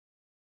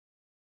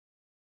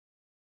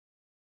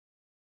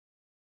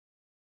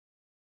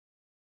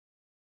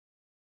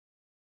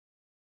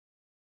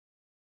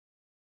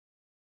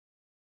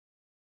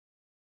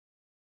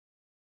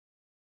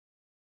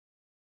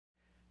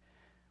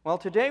Well,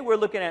 today we're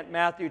looking at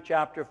Matthew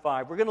chapter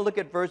 5. We're going to look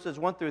at verses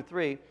 1 through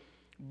 3,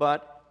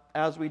 but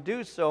as we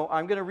do so,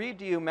 I'm going to read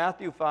to you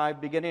Matthew 5,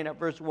 beginning at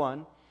verse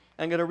 1.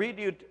 I'm going to read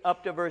to you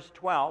up to verse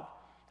 12,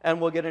 and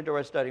we'll get into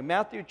our study.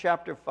 Matthew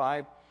chapter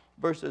 5,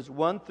 verses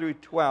 1 through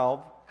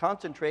 12,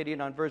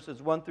 concentrating on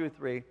verses 1 through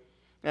 3,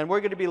 and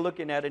we're going to be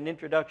looking at an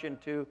introduction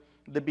to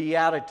the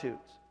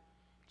Beatitudes.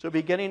 So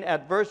beginning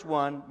at verse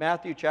 1,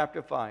 Matthew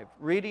chapter 5,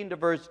 reading to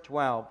verse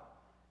 12,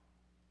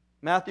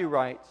 Matthew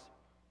writes,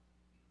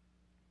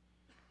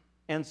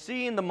 "And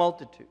seeing the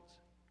multitudes,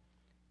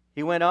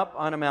 he went up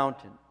on a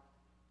mountain.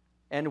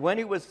 And when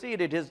he was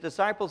seated, his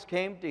disciples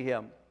came to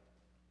him.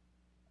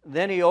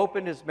 Then he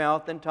opened his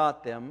mouth and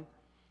taught them,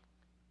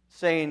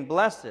 saying,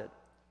 Blessed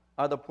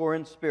are the poor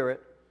in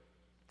spirit,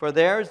 for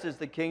theirs is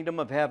the kingdom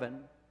of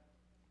heaven.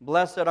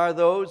 Blessed are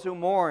those who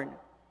mourn,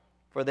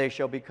 for they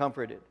shall be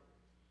comforted.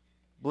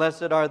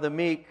 Blessed are the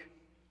meek,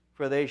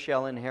 for they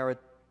shall inherit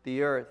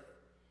the earth.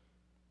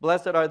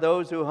 Blessed are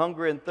those who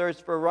hunger and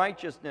thirst for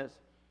righteousness,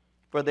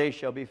 for they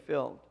shall be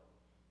filled.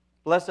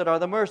 Blessed are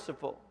the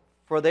merciful,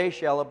 for they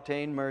shall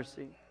obtain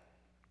mercy.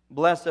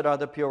 Blessed are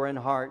the pure in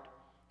heart,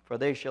 for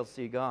they shall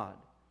see God.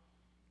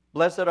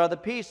 Blessed are the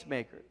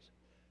peacemakers,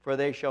 for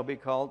they shall be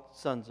called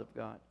sons of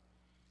God.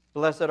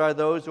 Blessed are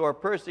those who are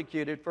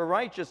persecuted for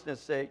righteousness'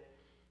 sake,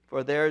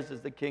 for theirs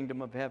is the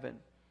kingdom of heaven.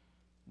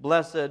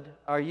 Blessed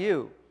are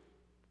you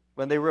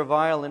when they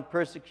revile and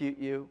persecute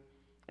you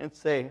and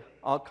say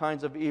all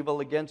kinds of evil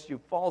against you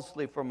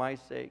falsely for my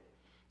sake.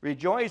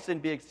 Rejoice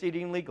and be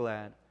exceedingly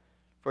glad,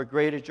 for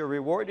great is your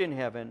reward in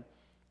heaven,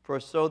 for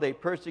so they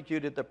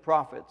persecuted the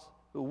prophets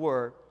who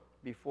were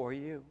before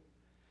you."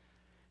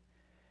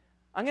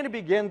 I'm going to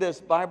begin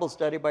this Bible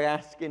study by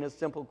asking a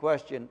simple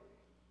question,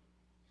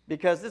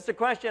 because this is a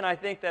question I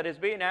think that is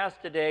being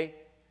asked today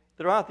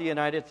throughout the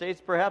United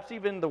States, perhaps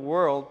even the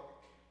world.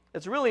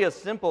 It's really a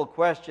simple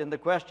question. The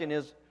question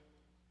is,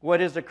 what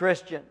is a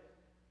Christian?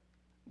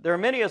 There are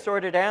many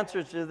assorted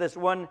answers to this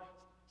one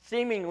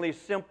seemingly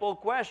simple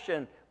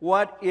question.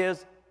 What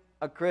is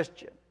a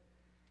Christian?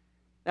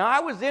 Now, I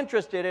was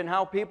interested in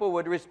how people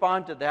would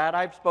respond to that.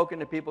 I've spoken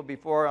to people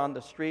before on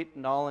the street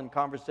and all in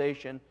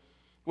conversation,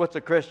 what's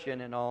a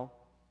Christian and all.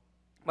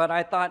 But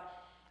I thought,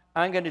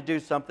 I'm going to do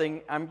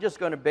something. I'm just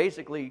going to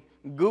basically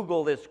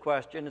Google this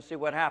question and see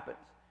what happens.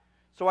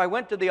 So I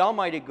went to the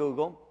almighty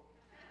Google,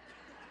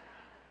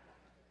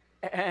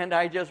 and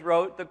I just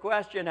wrote the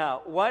question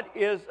out. What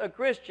is a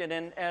Christian?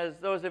 And as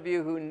those of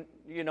you who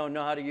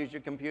know how to use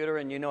your computer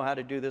and you know how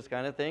to do this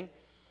kind of thing,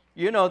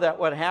 you know that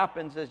what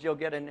happens is you'll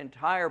get an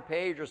entire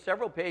page or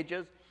several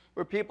pages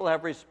where people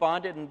have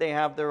responded and they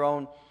have their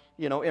own,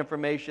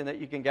 information that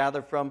you can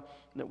gather from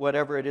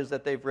whatever it is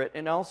that they've written.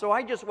 And also,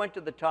 I just went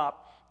to the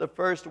top, the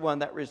first one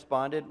that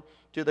responded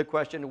to the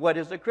question, what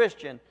is a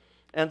Christian?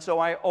 And so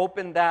I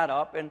opened that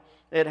up, and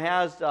it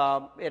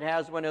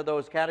has one of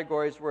those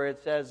categories where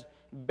it says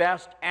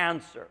best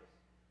answer.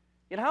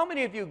 How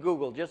many of you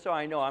Google, just so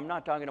I know, I'm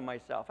not talking to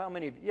myself, how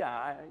many of you,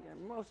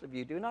 most of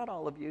you do, not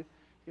all of you.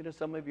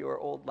 Some of you are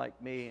old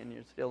like me, and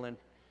you're still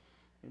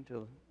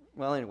into,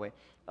 well, anyway.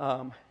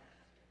 What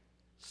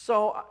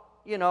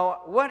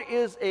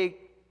is a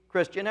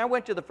Christian? I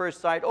went to the first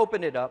site,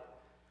 opened it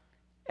up,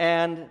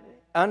 and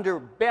under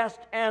best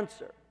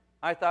answer,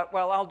 I thought,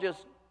 well, I'll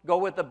just go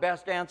with the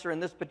best answer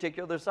in this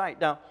particular site.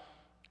 Now,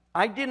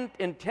 I didn't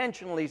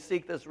intentionally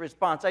seek this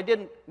response. I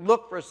didn't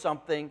look for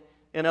something,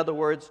 in other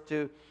words,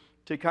 to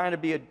kind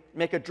of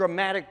make a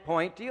dramatic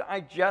point to you.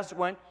 I just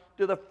went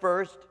to the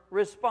first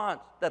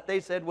response that they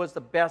said was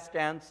the best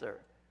answer.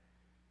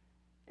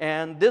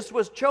 And this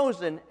was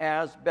chosen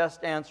as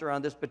best answer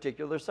on this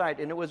particular site.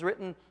 And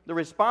the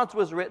response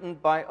was written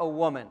by a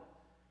woman.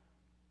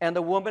 And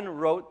the woman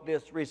wrote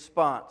this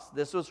response.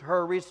 This was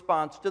her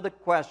response to the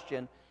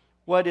question,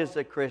 what is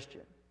a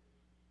Christian?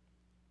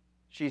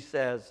 She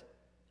says,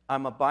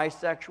 I'm a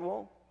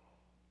bisexual,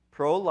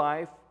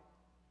 pro-life,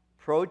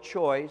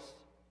 pro-choice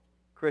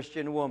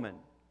Christian woman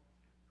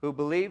who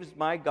believes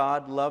my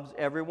God loves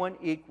everyone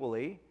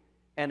equally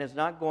and is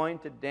not going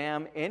to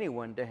damn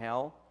anyone to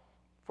hell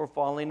for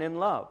falling in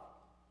love,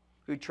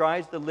 who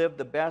tries to live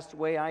the best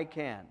way I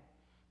can,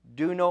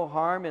 do no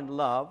harm in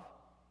love,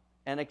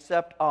 and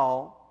accept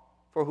all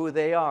for who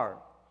they are,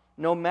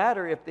 no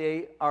matter if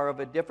they are of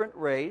a different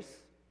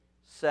race,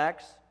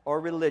 sex, or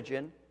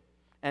religion,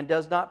 and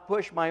does not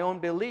push my own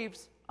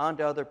beliefs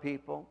onto other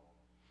people.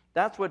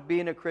 That's what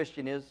being a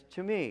Christian is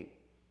to me.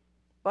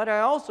 But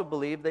I also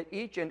believe that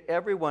each and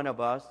every one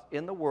of us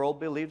in the world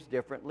believes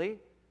differently.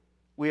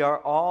 We are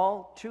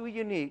all too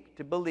unique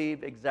to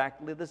believe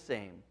exactly the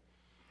same.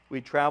 We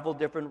travel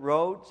different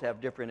roads,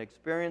 have different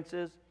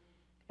experiences,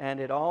 and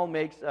it all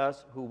makes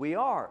us who we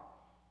are.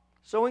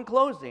 So in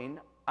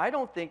closing, I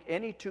don't think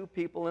any two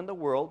people in the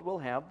world will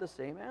have the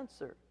same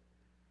answer.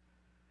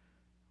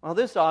 Well,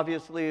 this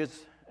obviously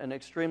is an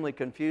extremely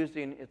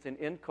confusing, it's an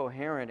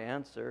incoherent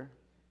answer,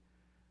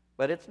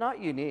 but it's not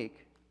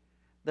unique.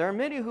 There are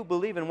many who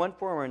believe in one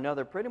form or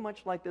another, pretty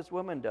much like this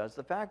woman does.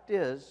 The fact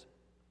is,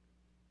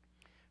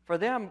 for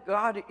them,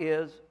 God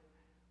is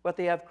what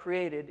they have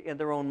created in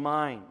their own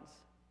minds.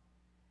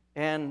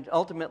 And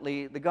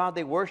ultimately, the God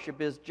they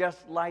worship is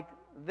just like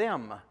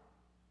them.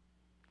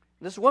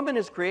 This woman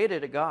has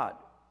created a God.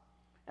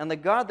 And the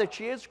God that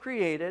she has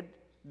created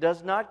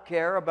does not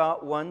care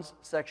about one's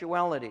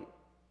sexuality.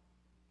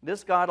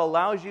 This God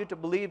allows you to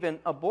believe in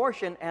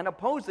abortion and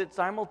oppose it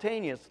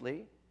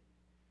simultaneously.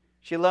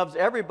 She loves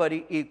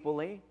everybody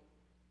equally.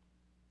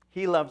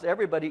 He loves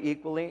everybody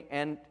equally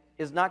and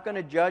is not going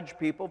to judge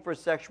people for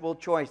sexual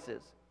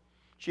choices.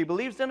 She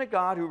believes in a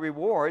God who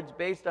rewards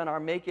based on our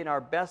making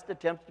our best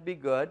attempts to be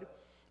good,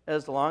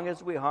 as long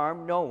as we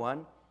harm no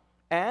one,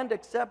 and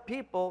accept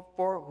people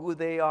for who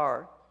they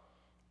are.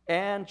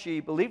 And she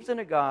believes in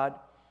a God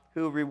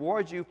who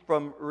rewards you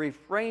from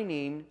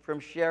refraining from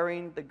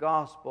sharing the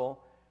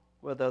gospel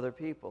with other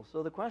people.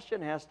 So the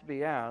question has to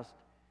be asked,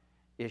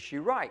 is she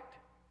right?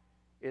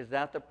 Is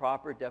that the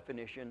proper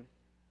definition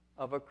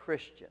of a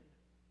Christian?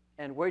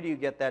 And where do you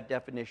get that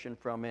definition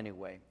from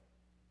anyway?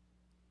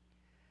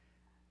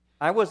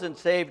 I wasn't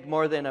saved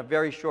more than a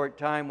very short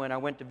time when I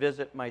went to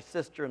visit my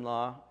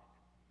sister-in-law.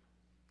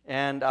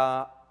 And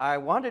I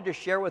wanted to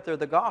share with her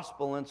the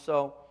gospel. And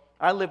so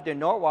I lived in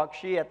Norwalk.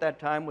 She, at that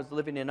time, was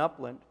living in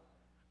Upland.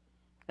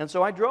 And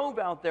so I drove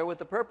out there with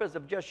the purpose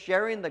of just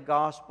sharing the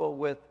gospel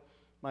with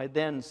my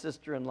then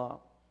sister-in-law.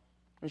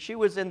 And she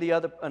was in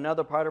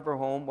another part of her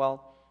home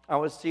while I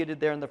was seated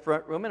there in the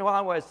front room. And while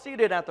I was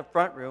seated at the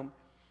front room,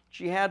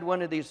 she had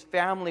one of these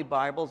family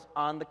Bibles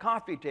on the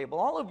coffee table.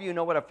 All of you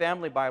know what a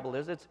family Bible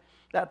is. It's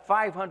that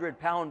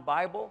 500-pound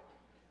Bible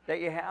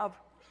that you have.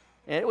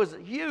 And it was a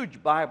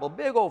huge Bible,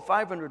 big old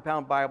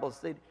 500-pound Bible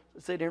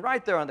sitting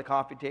right there on the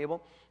coffee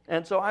table.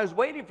 And so I was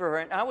waiting for her,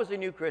 and I was a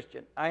new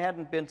Christian. I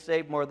hadn't been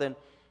saved more than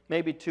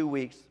maybe 2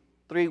 weeks,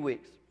 3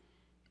 weeks.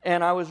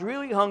 And I was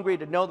really hungry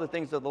to know the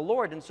things of the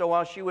Lord. And so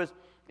while she was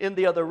in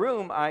the other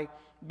room, I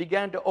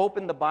began to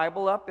open the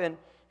Bible up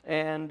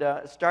and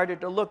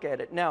started to look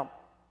at it. Now,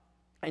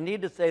 I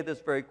need to say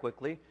this very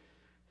quickly.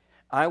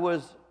 I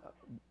was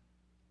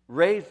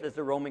raised as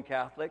a Roman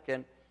Catholic,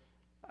 and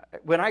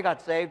when I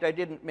got saved, I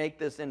didn't make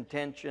this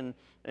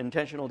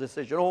intentional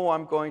decision. Oh,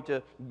 I'm going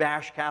to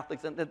bash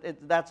Catholics. And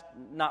that's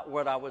not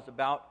what I was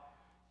about.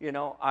 You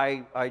know,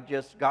 I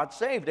just got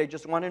saved. I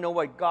just want to know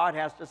what God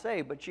has to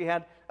say. But she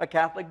had a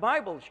Catholic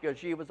Bible because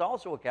she was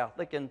also a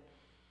Catholic. And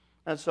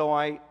so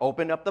I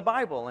opened up the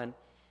Bible.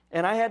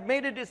 And I had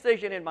made a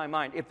decision in my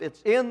mind. If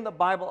it's in the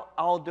Bible,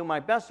 I'll do my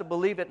best to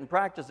believe it and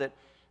practice it.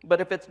 But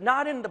if it's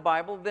not in the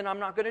Bible, then I'm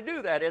not going to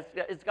do that.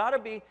 It's got to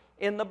be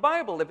in the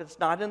Bible. If it's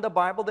not in the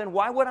Bible, then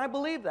why would I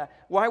believe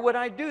that? Why would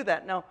I do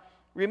that? Now,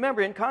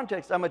 remember, in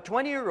context, I'm a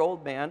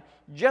 20-year-old man,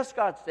 just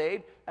got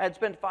saved. I had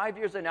spent 5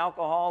 years in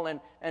alcohol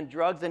and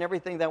drugs and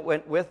everything that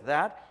went with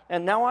that.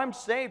 And now I'm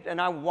saved,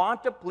 and I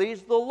want to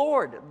please the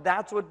Lord.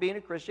 That's what being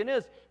a Christian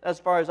is, as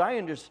far as I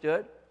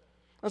understood.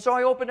 And so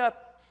I opened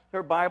up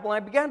her Bible,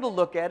 and I began to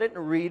look at it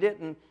and read it.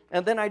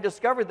 And then I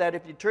discovered that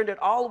if you turned it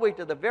all the way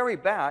to the very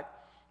back,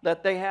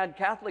 that they had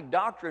Catholic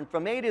doctrine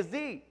from A to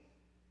Z.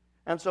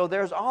 And so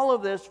there's all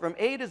of this from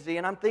A to Z,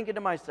 and I'm thinking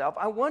to myself,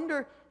 I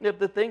wonder if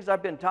the things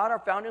I've been taught are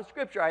found in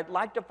Scripture. I'd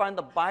like to find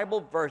the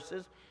Bible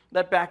verses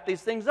that back these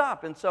things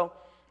up. And so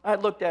I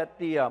looked at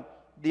the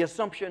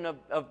Assumption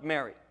of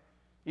Mary.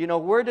 You know,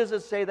 where does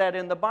it say that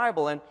in the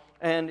Bible?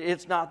 And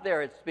it's not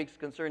there. It speaks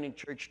concerning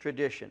church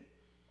tradition.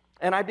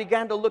 And I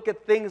began to look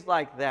at things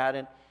like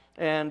that,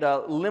 and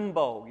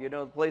limbo, you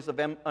know, the place of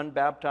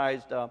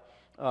unbaptized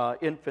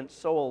infant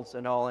souls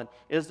and all. And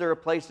is there a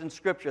place in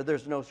Scripture?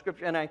 There's no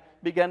Scripture. And I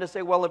began to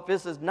say, well, if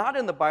this is not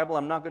in the Bible,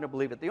 I'm not going to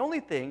believe it. The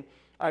only thing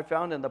I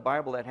found in the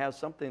Bible that has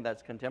something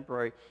that's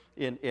contemporary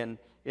in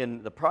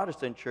the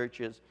Protestant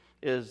church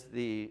is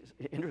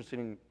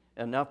interesting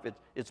enough,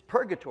 it's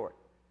purgatory.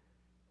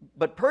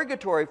 But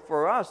purgatory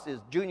for us is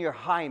junior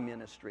high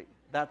ministry.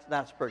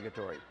 That's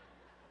purgatory.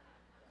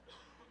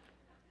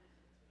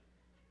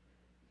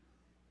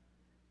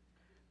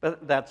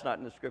 But that's not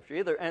in the Scripture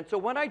either. And so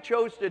what I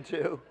chose to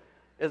do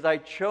is I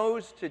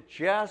chose to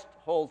just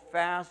hold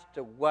fast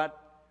to what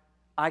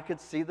I could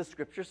see the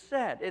Scripture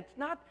said. It's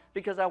not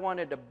because I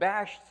wanted to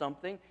bash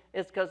something.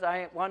 It's because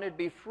I wanted to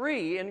be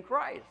free in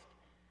Christ.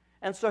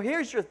 And so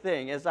here's your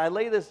thing. As I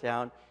lay this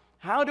down,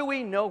 how do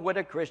we know what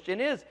a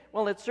Christian is?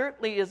 Well, it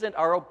certainly isn't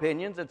our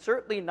opinions. It's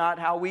certainly not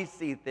how we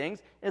see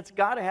things. It's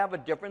got to have a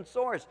different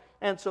source.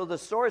 And so the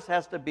source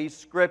has to be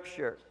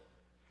Scripture.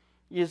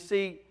 You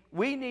see,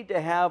 we need to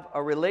have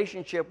a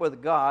relationship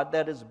with God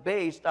that is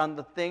based on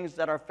the things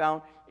that are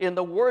found in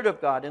the Word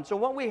of God. And so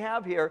what we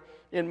have here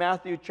in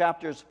Matthew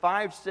chapters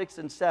 5, 6,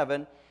 and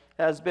 7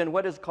 has been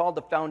what is called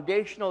the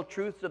foundational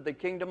truths of the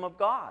kingdom of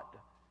God.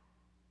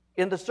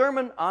 In the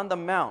Sermon on the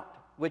Mount,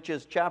 which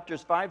is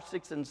chapters 5,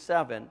 6, and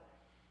 7,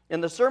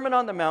 in the Sermon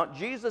on the Mount,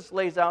 Jesus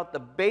lays out the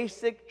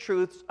basic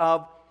truths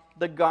of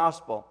the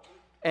gospel.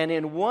 And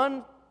in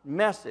one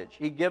message,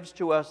 he gives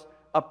to us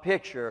a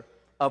picture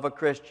of a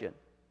Christian.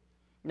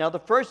 Now, the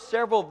first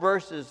several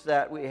verses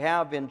that we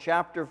have in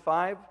chapter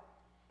 5,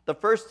 the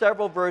first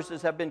several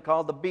verses have been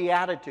called the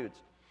Beatitudes.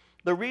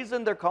 The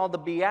reason they're called the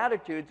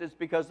Beatitudes is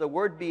because the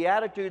word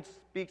Beatitudes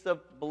speaks of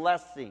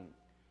blessing.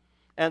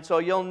 And so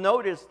you'll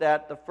notice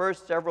that the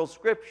first several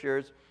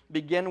scriptures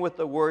begin with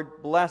the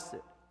word blessed.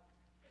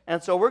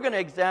 And so we're going to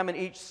examine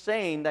each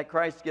saying that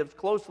Christ gives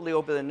closely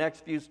over the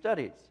next few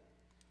studies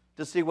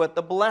to see what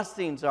the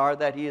blessings are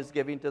that he is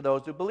giving to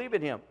those who believe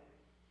in him.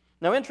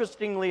 Now,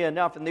 interestingly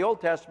enough, in the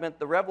Old Testament,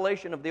 the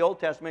revelation of the Old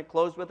Testament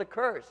closed with a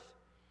curse.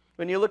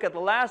 When you look at the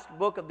last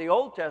book of the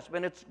Old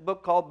Testament, it's a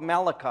book called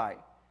Malachi.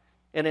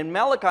 And in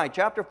Malachi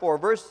chapter 4,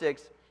 verse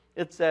 6,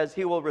 it says,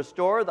 "He will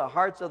restore the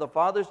hearts of the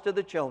fathers to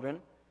the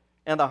children,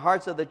 and the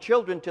hearts of the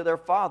children to their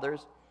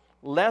fathers,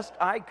 lest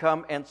I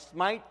come and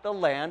smite the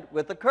land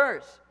with a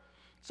curse."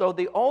 So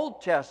the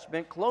Old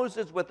Testament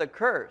closes with a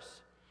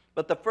curse,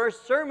 but the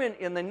first sermon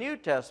in the New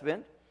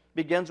Testament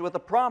begins with a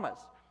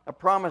promise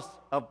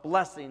of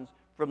blessings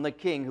from the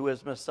King who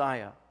is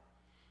Messiah.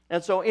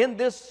 And so in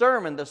this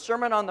sermon, the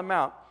Sermon on the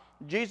Mount,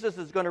 Jesus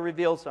is going to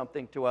reveal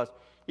something to us.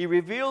 He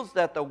reveals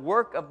that the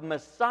work of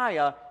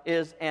Messiah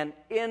is an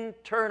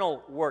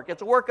internal work.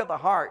 It's a work of the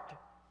heart.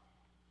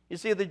 You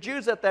see, the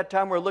Jews at that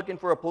time were looking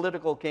for a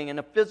political king and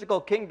a physical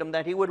kingdom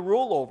that he would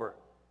rule over.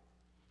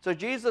 So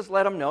Jesus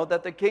let them know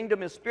that the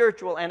kingdom is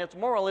spiritual and it's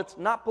moral, it's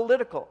not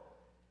political.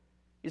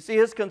 You see,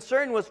 his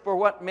concern was for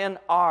what men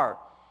are,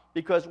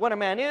 because what a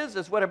man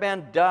is what a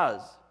man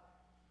does.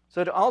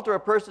 So to alter a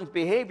person's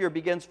behavior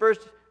begins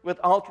first with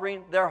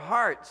altering their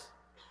hearts.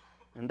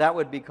 And that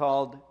would be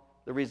called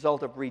the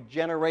result of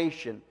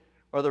regeneration,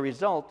 or the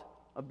result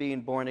of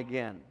being born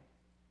again.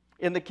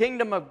 In the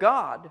kingdom of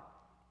God,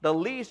 the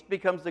least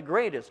becomes the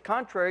greatest,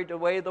 contrary to the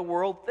way the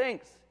world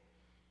thinks.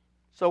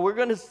 So we're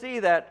going to see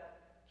that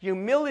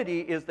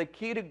humility is the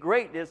key to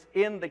greatness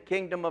in the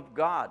kingdom of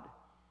God.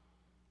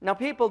 Now,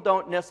 people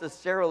don't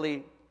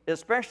necessarily,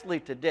 especially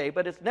today,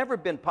 but it's never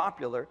been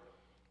popular,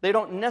 they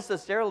don't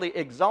necessarily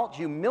exalt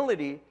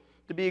humility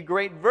to be a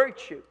great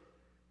virtue.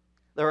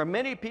 There are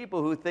many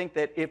people who think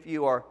that if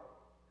you are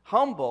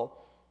humble,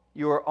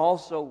 you are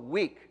also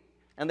weak,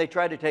 and they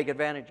try to take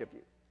advantage of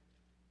you.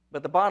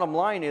 But the bottom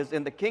line is,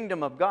 in the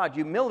kingdom of God,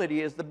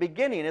 humility is the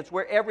beginning. It's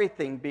where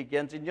everything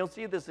begins, and you'll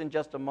see this in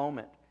just a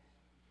moment.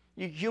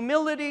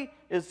 Humility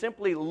is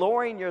simply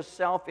lowering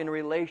yourself in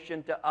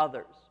relation to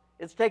others.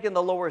 It's taking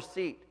the lower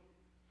seat.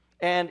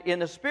 And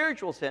in a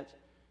spiritual sense,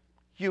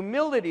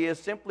 humility is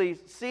simply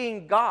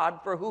seeing God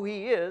for who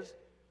he is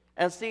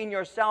and seeing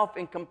yourself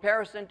in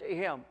comparison to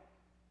him.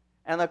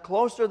 And the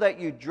closer that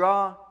you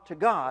draw to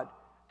God,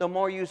 the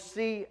more you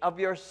see of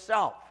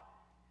yourself.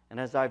 And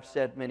as I've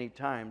said many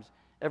times,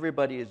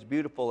 everybody is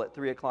beautiful at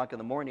 3 o'clock in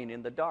the morning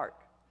in the dark.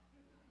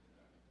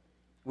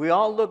 We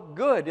all look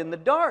good in the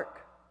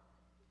dark.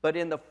 But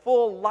in the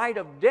full light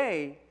of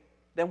day,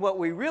 then what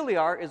we really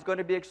are is going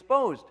to be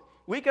exposed.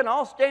 We can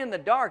all stay in the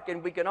dark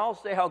and we can all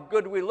say how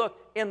good we look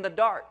in the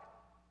dark.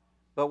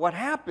 But what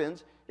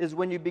happens is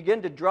when you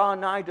begin to draw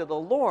nigh to the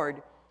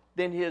Lord,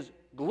 then his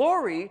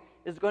glory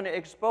is going to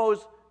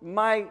expose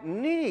my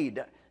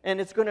need. And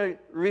it's going to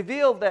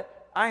reveal that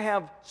I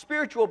have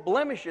spiritual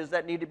blemishes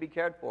that need to be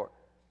cared for.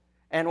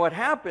 And what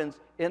happens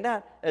in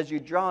that, as you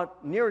draw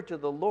nearer to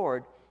the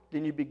Lord,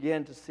 then you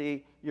begin to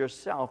see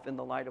yourself in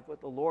the light of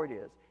what the Lord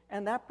is.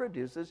 And that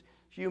produces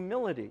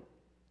humility.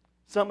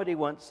 Somebody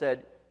once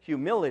said,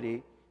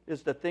 humility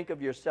is to think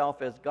of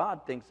yourself as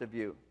God thinks of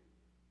you.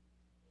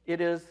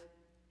 It is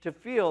to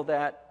feel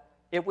that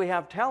if we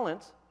have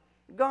talents,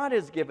 God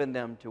has given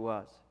them to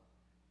us.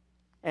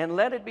 And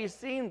let it be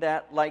seen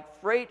that, like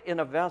freight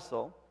in a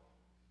vessel,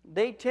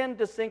 they tend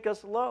to sink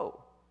us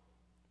low.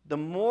 The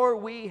more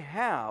we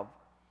have,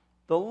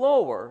 the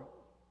lower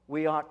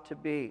we ought to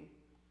be.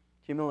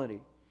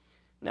 Humility.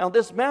 Now,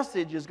 this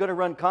message is going to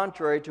run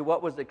contrary to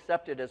what was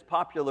accepted as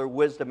popular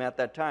wisdom at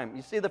that time.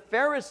 You see, the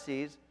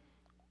Pharisees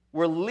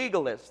were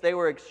legalists. They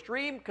were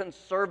extreme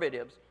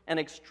conservatives and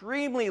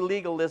extremely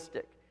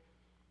legalistic.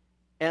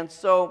 And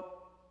so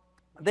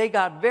they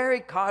got very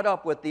caught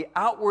up with the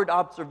outward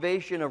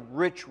observation of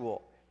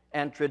ritual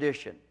and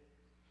tradition.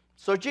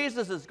 So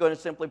Jesus is going to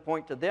simply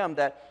point to them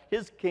that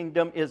his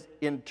kingdom is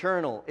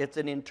internal. It's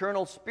an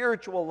internal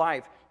spiritual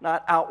life,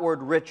 not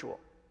outward ritual.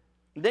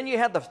 Then you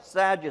had the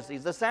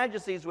Sadducees. The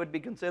Sadducees would be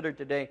considered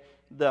today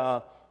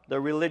the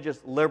religious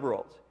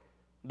liberals.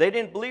 They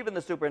didn't believe in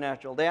the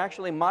supernatural. They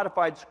actually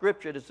modified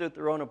Scripture to suit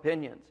their own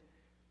opinions.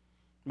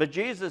 But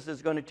Jesus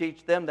is going to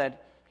teach them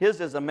that his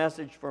is a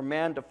message for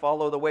man to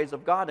follow the ways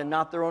of God and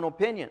not their own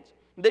opinions.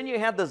 Then you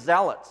had the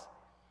Zealots.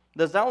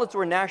 The Zealots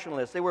were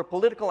nationalists. They were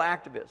political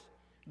activists.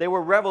 They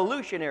were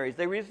revolutionaries.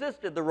 They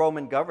resisted the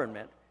Roman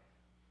government.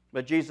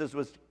 But Jesus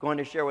was going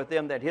to share with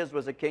them that his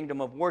was a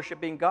kingdom of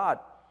worshiping God.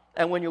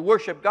 And when you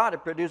worship God,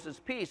 it produces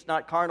peace,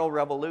 not carnal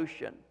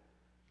revolution.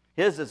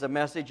 His is a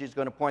message, he's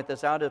going to point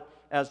this out,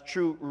 as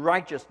true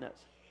righteousness.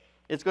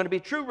 It's going to be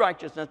true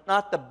righteousness,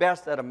 not the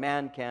best that a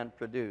man can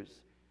produce.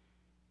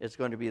 It's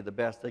going to be the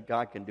best that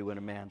God can do in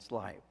a man's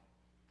life.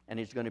 And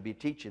he's going to be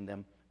teaching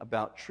them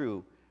about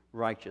true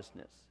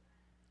righteousness.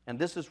 And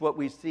this is what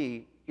we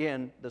see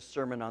in the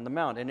Sermon on the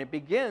Mount. And it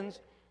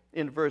begins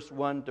in verse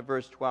 1 to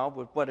verse 12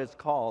 with what is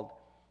called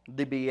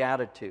the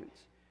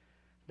Beatitudes.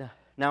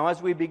 Now,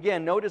 as we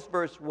begin, notice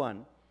verse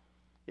 1.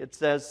 It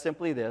says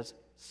simply this: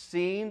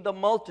 seeing the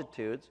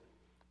multitudes,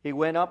 he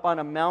went up on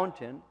a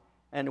mountain,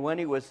 and when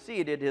he was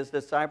seated, his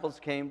disciples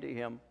came to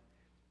him.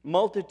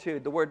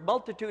 Multitude. The word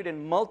multitude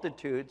and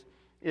multitudes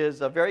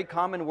is a very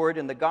common word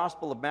in the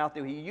Gospel of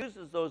Matthew. He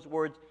uses those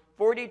words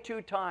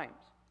 42 times.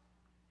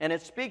 And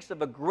it speaks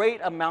of a great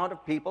amount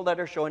of people that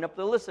are showing up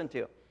to listen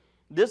to.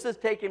 This is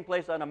taking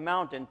place on a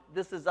mountain.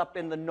 This is up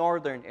in the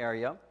northern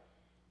area.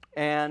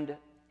 And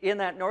in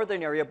that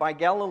northern area by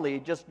Galilee,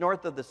 just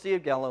north of the Sea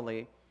of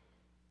Galilee,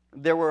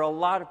 there were a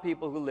lot of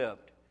people who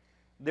lived.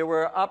 There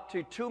were up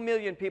to 2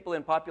 million people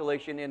in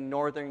population in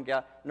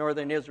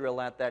northern Israel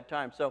at that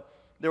time. So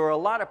there were a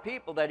lot of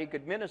people that he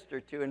could minister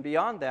to. And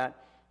beyond that,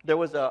 there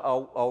was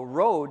a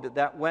road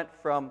that went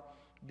from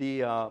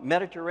the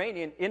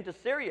Mediterranean into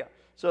Syria.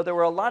 So there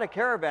were a lot of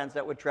caravans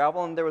that would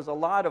travel, and there was a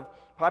lot of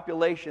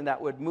population that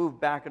would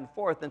move back and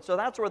forth. And so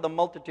that's where the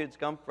multitudes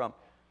come from.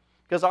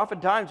 Because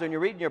oftentimes when you're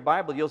reading your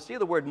Bible, you'll see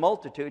the word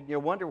multitude, and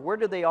you'll wonder, where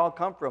do they all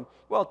come from?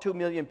 Well, 2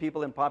 million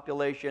people in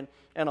population,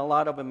 and a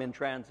lot of them in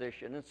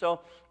transition. And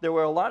so there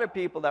were a lot of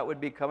people that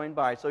would be coming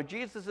by. So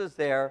Jesus is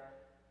there,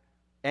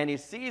 and he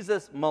sees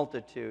this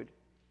multitude.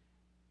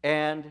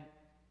 And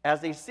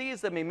as he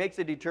sees them, he makes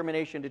a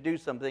determination to do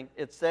something.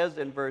 It says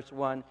in verse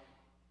 1,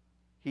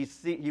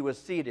 he was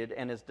seated,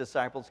 and his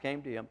disciples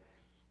came to him.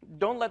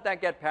 Don't let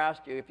that get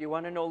past you. If you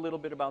want to know a little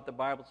bit about the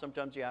Bible,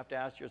 sometimes you have to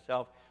ask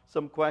yourself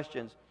some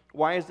questions.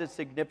 Why is it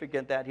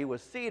significant that he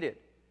was seated?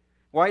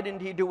 Why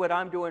didn't he do what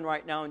I'm doing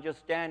right now and just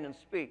stand and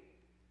speak?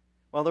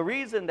 Well, the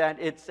reason that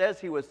it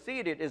says he was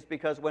seated is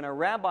because when a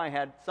rabbi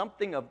had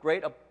something of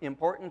great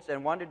importance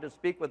and wanted to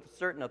speak with a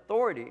certain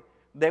authority,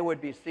 they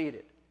would be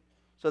seated.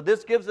 So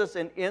this gives us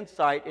an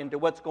insight into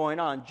what's going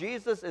on.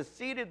 Jesus is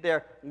seated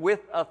there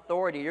with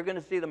authority. You're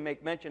going to see them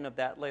make mention of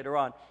that later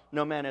on.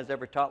 No man has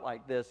ever taught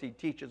like this. He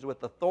teaches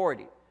with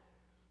authority.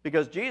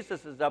 Because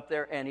Jesus is up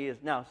there, and he is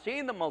now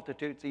seeing the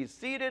multitudes. He's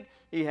seated.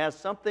 He has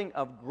something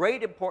of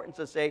great importance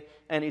to say,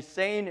 and he's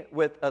saying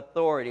with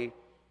authority.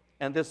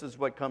 And this is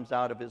what comes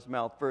out of his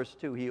mouth. Verse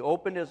 2, he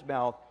opened his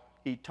mouth.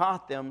 He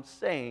taught them,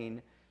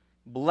 saying,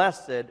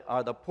 blessed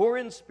are the poor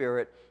in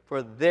spirit,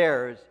 for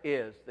theirs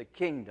is the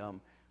kingdom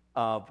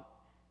of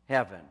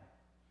heaven.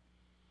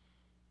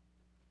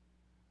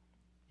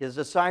 His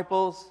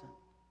disciples,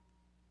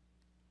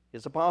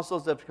 his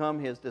apostles have come,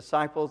 his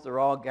disciples, they're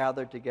all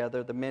gathered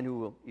together, the men who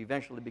will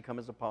eventually become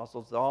his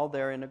apostles, they're all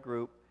there in a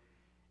group,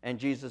 and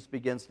Jesus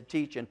begins to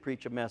teach and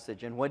preach a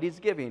message. And what he's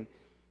giving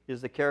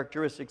is the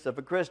characteristics of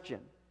a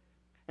Christian.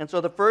 And so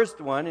the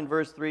first one in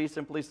verse 3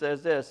 simply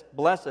says this: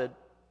 blessed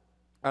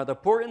are the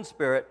poor in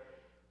spirit,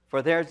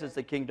 for theirs is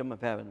the kingdom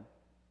of heaven.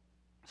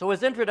 So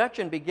his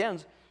introduction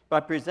begins by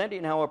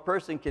presenting how a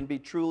person can be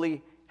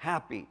truly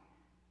happy.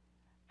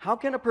 How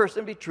can a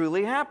person be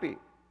truly happy?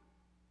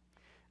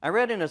 I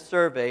read in a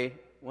survey,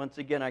 once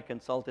again I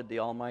consulted the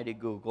almighty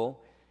Google,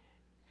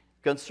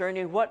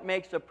 concerning what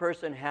makes a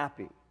person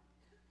happy.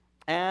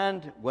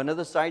 And one of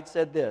the sites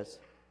said this.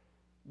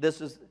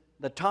 This is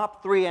the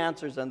top 3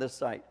 answers on this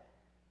site.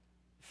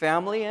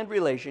 Family and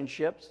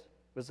relationships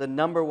was the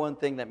number 1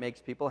 thing that makes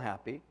people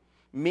happy.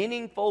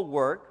 Meaningful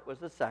work was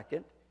the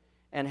second.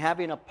 And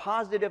having a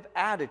positive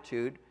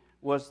attitude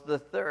was the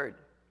third.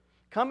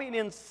 Coming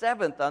in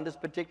 7th on this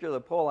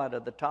particular poll out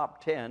of the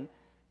top 10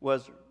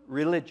 was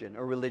religion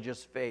or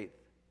religious faith.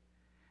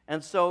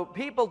 And so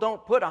people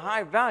don't put a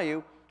high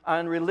value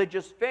on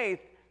religious faith,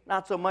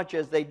 not so much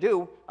as they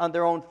do on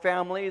their own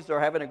families or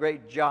having a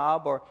great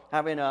job or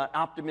having an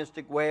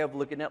optimistic way of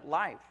looking at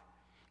life.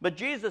 But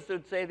Jesus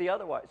would say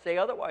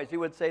otherwise. He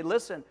would say,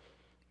 listen,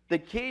 the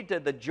key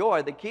to the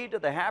joy, the key to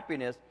the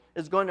happiness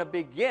is going to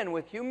begin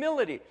with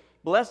humility.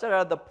 Blessed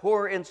are the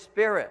poor in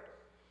spirit.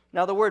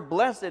 Now the word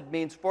blessed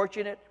means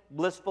fortunate,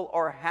 blissful,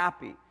 or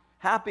happy.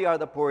 Happy are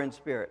the poor in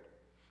spirit.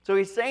 So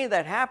he's saying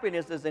that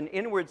happiness is an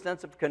inward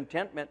sense of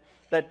contentment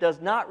that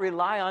does not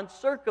rely on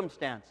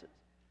circumstances.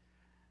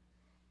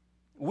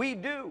 We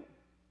do.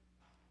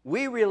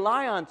 We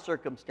rely on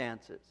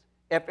circumstances.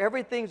 If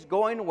everything's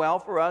going well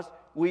for us,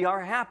 we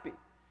are happy.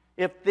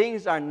 If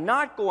things are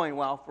not going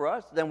well for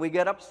us, then we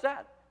get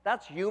upset.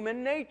 That's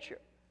human nature.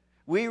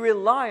 We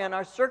rely on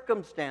our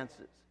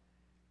circumstances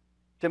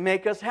to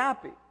make us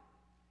happy.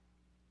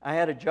 I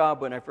had a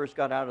job when I first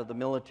got out of the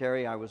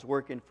military. I was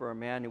working for a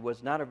man who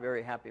was not a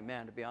very happy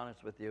man, to be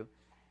honest with you.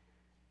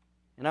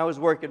 And I was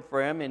working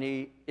for him,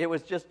 and it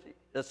was just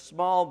a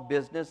small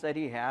business that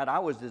he had. I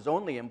was his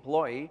only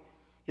employee.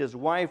 His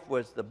wife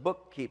was the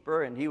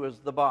bookkeeper, and he was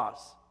the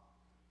boss.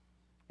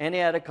 And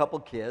he had a couple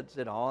kids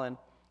and all, and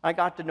I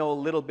got to know a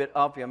little bit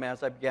of him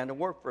as I began to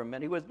work for him.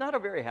 And he was not a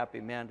very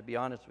happy man, to be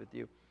honest with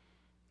you.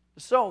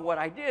 So what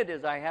I did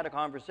is I had a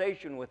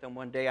conversation with him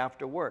one day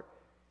after work.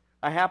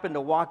 I happened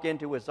to walk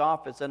into his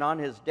office, and on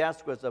his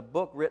desk was a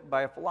book written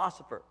by a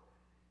philosopher.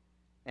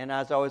 And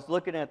as I was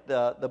looking at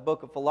the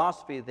book of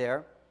philosophy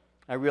there,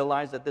 I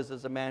realized that this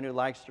is a man who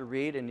likes to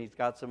read, and he's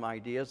got some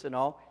ideas and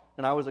all.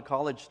 And I was a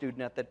college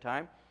student at that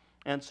time,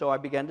 and so I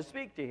began to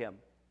speak to him.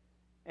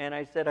 And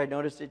I said, I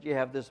noticed that you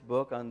have this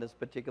book on this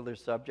particular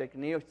subject.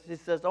 And he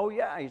says, oh,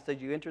 yeah. He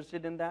said, you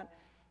interested in that?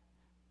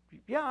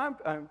 Yeah,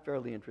 I'm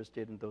fairly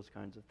interested in those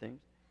kinds of things.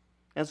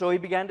 And so he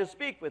began to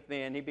speak with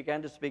me, and he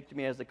began to speak to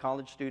me as a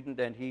college student,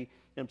 and he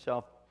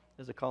himself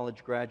as a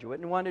college graduate,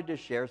 and wanted to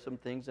share some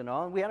things and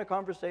all. And we had a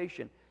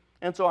conversation.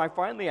 And so I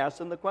finally asked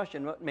him the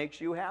question, what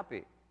makes you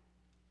happy?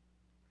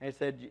 I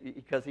said,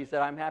 because he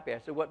said, I'm happy. I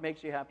said, what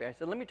makes you happy? I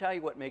said, let me tell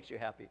you what makes you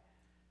happy.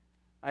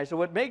 I said,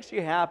 what makes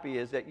you happy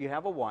is that you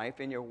have a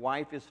wife, and your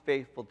wife is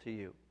faithful to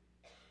you.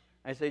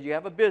 I said, you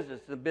have a business,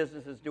 the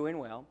business is doing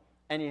well,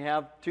 and you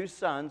have 2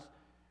 sons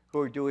who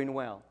are doing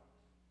well.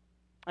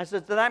 I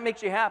said, so that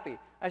makes you happy.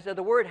 I said,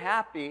 the word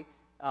happy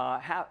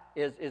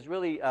is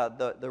really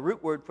the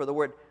root word for the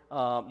word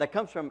that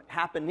comes from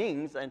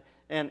happenings.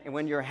 And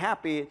when you're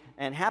happy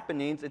and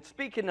happenings, it's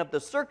speaking of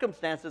the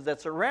circumstances that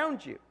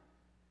surround you.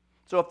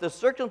 So if the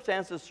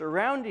circumstances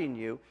surrounding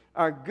you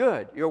are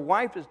good, your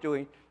wife is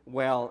doing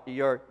well,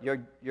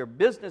 your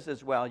business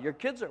is well, your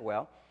kids are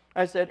well,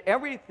 I said,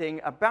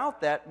 everything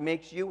about that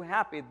makes you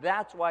happy.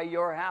 That's why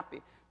you're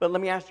happy. But let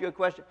me ask you a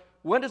question.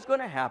 What is going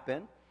to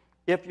happen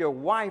if your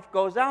wife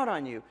goes out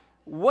on you?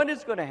 What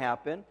is going to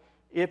happen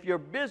if your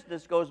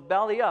business goes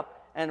belly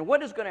up? And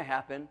what is going to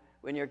happen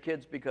when your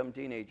kids become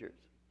teenagers?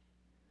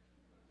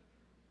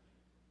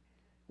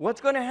 What's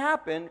going to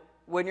happen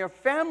when your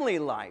family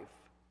life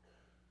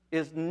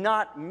is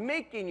not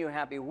making you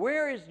happy?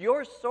 Where is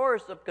your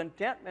source of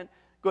contentment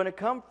going to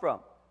come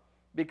from?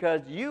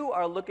 Because you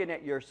are looking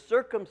at your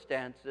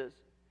circumstances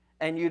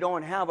and you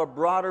don't have a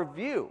broader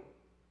view.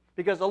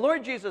 Because the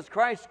Lord Jesus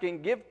Christ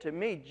can give to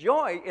me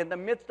joy in the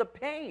midst of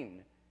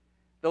pain.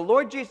 The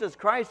Lord Jesus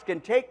Christ can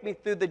take me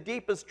through the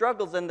deepest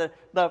struggles and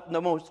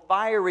the most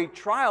fiery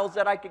trials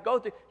that I could go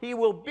through. He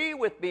will be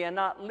with me and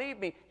not leave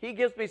me. He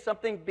gives me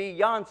something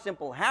beyond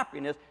simple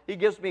happiness. He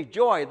gives me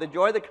joy, the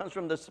joy that comes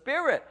from the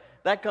Spirit.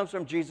 That comes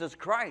from Jesus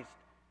Christ.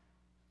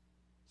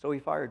 So he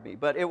fired me.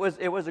 But it was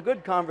a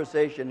good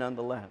conversation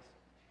nonetheless.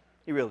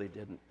 He really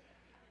didn't.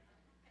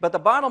 But the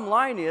bottom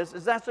line is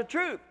that's the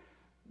truth.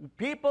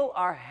 People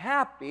are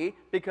happy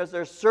because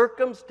their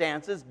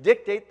circumstances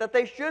dictate that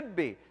they should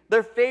be.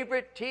 Their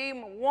favorite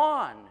team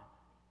won.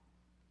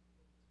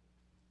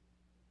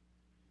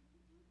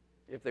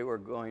 If they were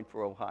going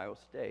for Ohio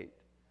State.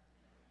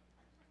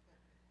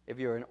 If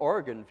you're an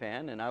Oregon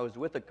fan, and I was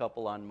with a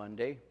couple on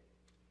Monday,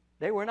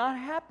 they were not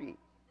happy.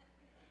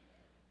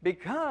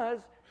 Because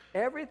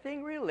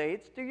everything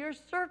relates to your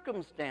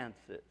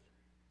circumstances.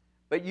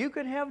 But you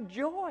can have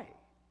joy.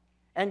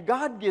 And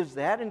God gives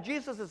that, and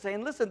Jesus is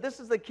saying, listen, this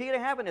is the key to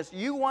happiness.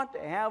 You want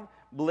to have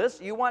bliss,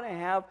 you want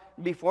to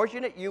be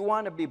fortunate, you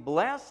want to be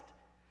blessed.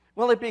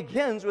 Well, it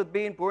begins with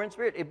being poor in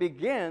spirit. It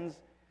begins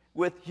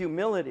with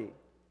humility.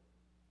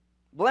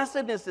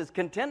 Blessedness is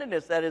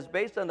contentedness that is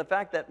based on the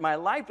fact that my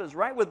life is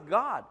right with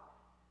God.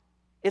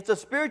 It's a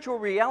spiritual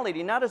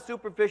reality, not a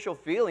superficial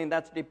feeling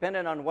that's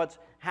dependent on what's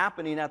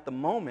happening at the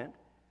moment.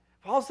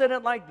 Paul said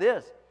it like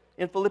this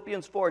in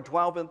Philippians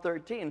 4:12 and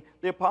 13.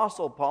 The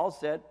Apostle Paul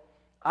said,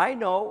 I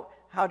know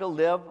how to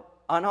live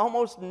on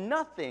almost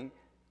nothing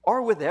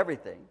or with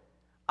everything.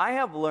 I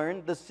have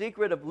learned the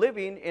secret of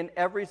living in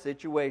every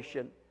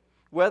situation,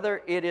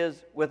 whether it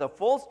is with a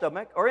full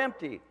stomach or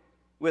empty,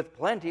 with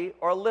plenty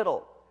or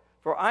little.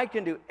 For I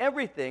can do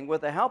everything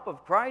with the help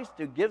of Christ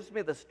who gives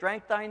me the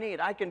strength I need.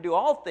 I can do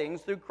all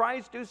things through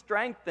Christ who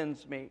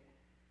strengthens me.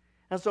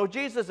 And so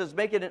Jesus is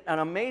making an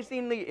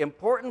amazingly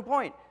important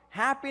point.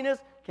 Happiness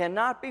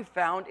cannot be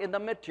found in the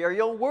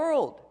material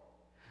world.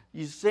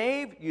 You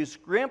save, you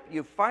scrimp,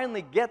 you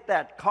finally get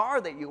that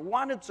car that you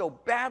wanted so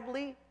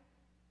badly,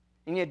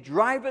 and you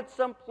drive it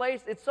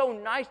someplace. It's so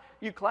nice.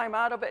 You climb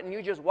out of it, and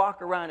you just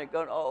walk around it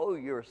going, oh,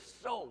 you're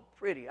so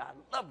pretty. I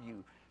love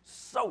you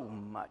so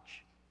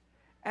much.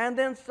 And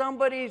then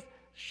somebody's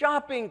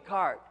shopping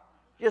cart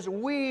just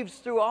weaves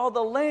through all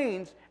the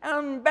lanes,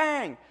 and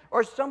bang.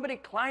 Or somebody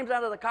climbs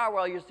out of the car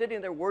while you're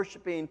sitting there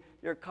worshiping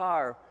your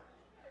car,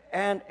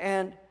 and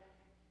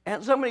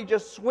somebody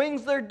just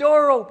swings their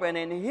door open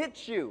and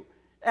hits you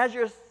as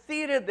you're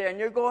seated there, and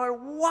you're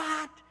going,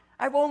 what?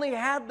 I've only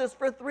had this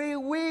for 3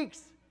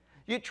 weeks.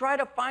 You try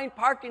to find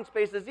parking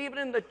spaces, even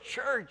in the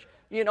church,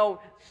 you know,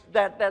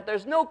 that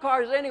there's no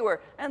cars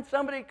anywhere, and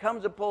somebody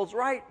comes and pulls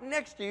right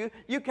next to you.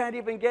 You can't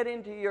even get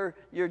into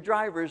your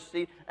driver's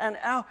seat, and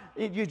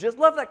you just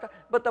love that car.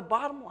 But the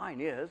bottom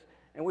line is,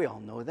 and we all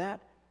know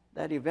that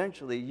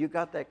eventually you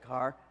got that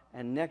car,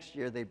 and next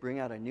year they bring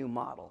out a new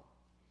model.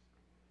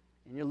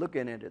 And you're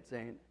looking at it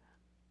saying,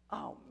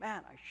 oh,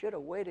 man, I should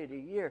have waited a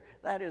year.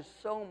 That is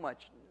so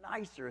much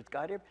nicer. It's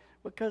got it.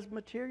 Because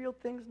material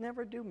things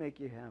never do make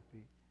you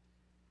happy.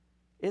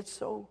 It's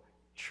so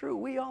true.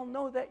 We all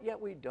know that, yet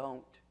we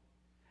don't.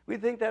 We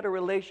think that a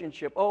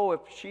relationship, oh,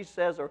 if she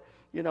says, or,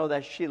 you know,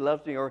 that she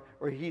loves me, or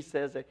he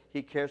says that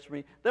he cares for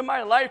me, then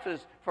my life is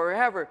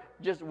forever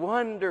just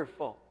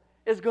wonderful.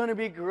 It's going to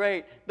be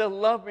great. They'll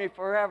love me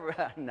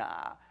forever.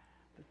 Nah.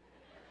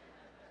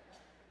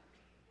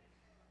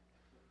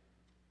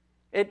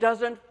 It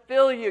doesn't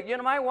fill you. You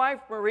know, my wife,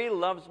 Marie,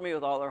 loves me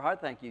with all her heart.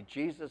 Thank you,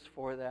 Jesus,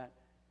 for that.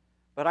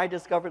 But I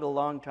discovered a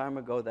long time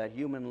ago that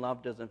human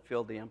love doesn't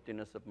fill the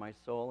emptiness of my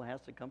soul. It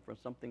has to come from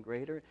something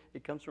greater.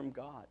 It comes from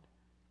God.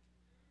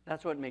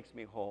 That's what makes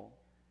me whole.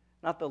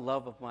 Not the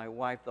love of my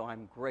wife, though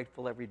I'm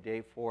grateful every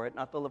day for it.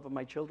 Not the love of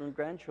my children,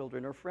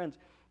 grandchildren, or friends.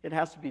 It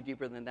has to be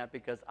deeper than that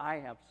because I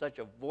have such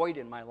a void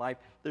in my life.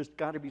 There's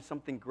got to be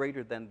something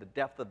greater than the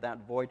depth of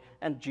that void,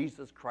 and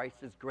Jesus Christ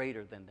is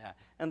greater than that.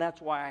 And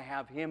that's why I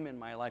have Him in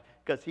my life,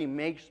 because He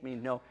makes me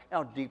know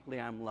how deeply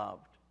I'm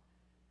loved.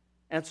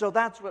 And so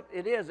that's what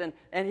it is. And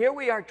here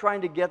we are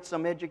trying to get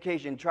some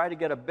education, trying to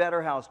get a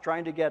better house,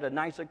 trying to get a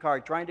nicer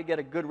car, trying to get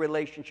a good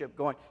relationship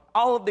going.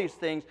 All of these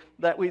things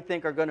that we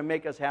think are going to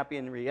make us happy,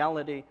 in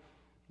reality,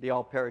 they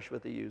all perish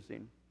with the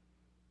using.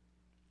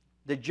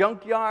 The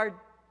junkyard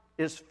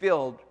is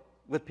filled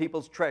with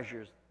people's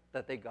treasures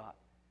that they got,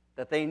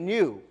 that they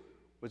knew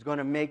was going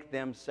to make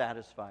them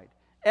satisfied.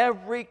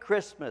 Every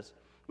Christmas,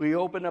 we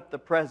open up the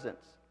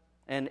presents,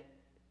 and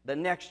the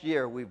next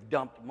year, we've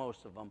dumped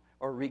most of them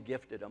or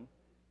regifted them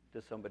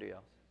to somebody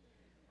else.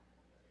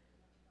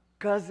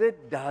 Because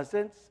it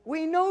doesn't.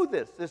 We know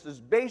this. This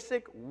is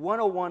basic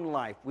 101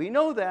 life. We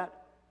know that.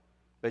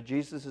 But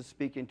Jesus is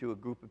speaking to a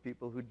group of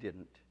people who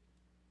didn't.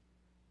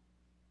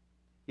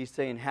 He's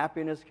saying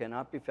happiness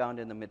cannot be found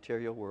in the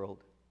material world.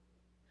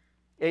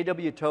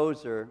 A.W.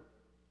 Tozer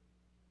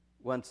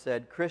once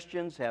said,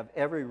 Christians have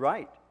every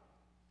right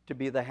to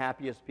be the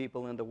happiest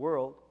people in the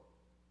world.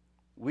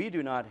 We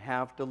do not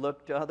have to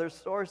look to other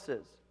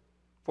sources,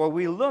 for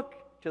we look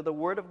to the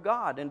Word of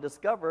God and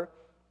discover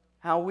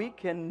how we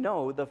can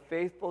know the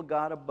faithful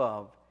God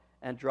above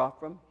and draw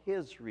from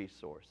His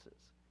resources.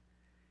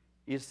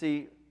 You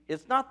see,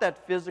 it's not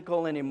that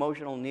physical and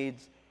emotional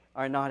needs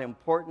are not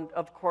important.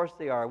 Of course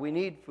they are. We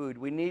need food.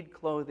 We need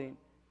clothing.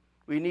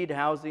 We need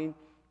housing.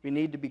 We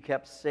need to be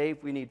kept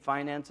safe. We need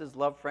finances,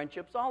 love,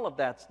 friendships. All of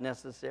that's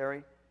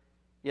necessary.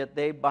 Yet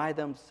they by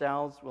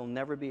themselves will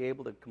never be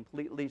able to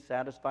completely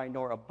satisfy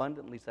nor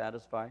abundantly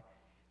satisfy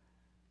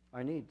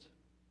our needs.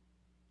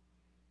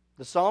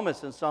 The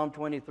psalmist in Psalm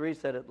 23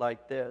 said it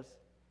like this.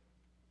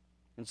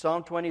 In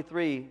Psalm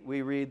 23,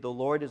 we read, "The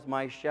Lord is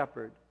my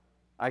shepherd.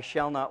 I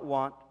shall not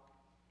want.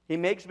 He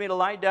makes me to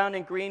lie down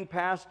in green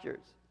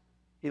pastures.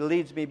 He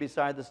leads me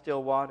beside the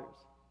still waters.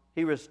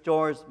 He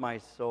restores my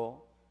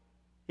soul.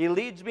 He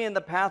leads me in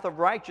the path of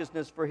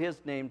righteousness for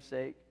His name's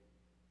sake.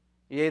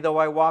 Yea, though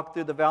I walk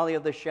through the valley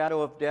of the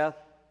shadow of death,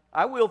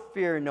 I will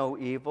fear no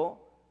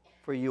evil,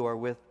 for You are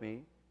with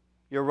me.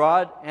 Your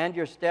rod and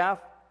Your staff,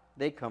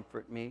 they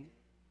comfort me.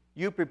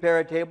 You prepare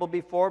a table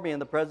before me in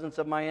the presence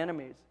of my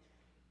enemies.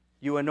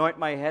 You anoint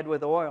my head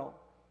with oil.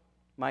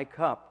 My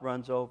cup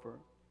runs over.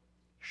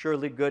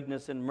 Surely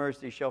goodness and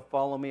mercy shall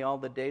follow me all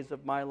the days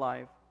of my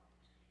life,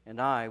 and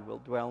I will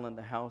dwell in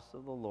the house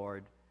of the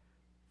Lord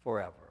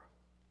forever."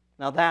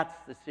 Now that's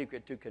the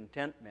secret to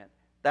contentment.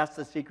 That's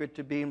the secret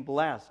to being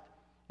blessed,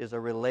 is a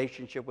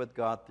relationship with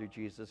God through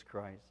Jesus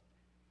Christ.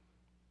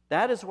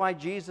 That is why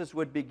Jesus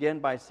would begin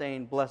by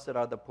saying, "Blessed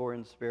are the poor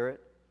in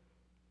spirit."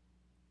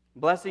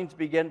 Blessings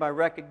begin by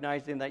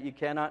recognizing that you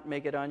cannot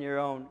make it on your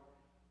own.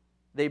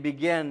 They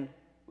begin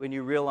when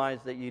you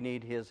realize that you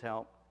need His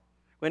help.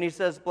 When He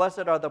says,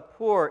 "Blessed are the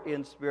poor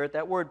in spirit,"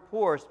 that word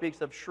poor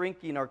speaks of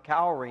shrinking or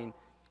cowering.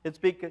 It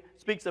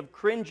speaks of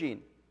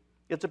cringing.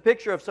 It's a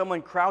picture of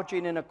someone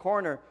crouching in a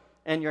corner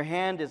and your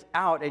hand is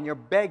out and you're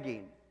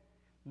begging.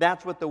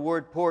 That's what the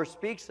word poor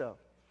speaks of.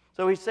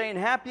 So He's saying,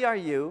 happy are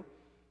you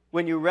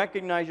when you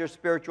recognize your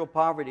spiritual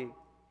poverty.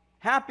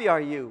 Happy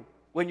are you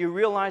when you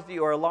realize that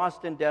you are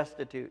lost and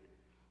destitute.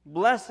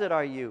 Blessed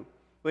are you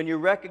when you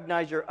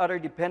recognize your utter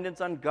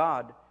dependence on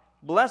God.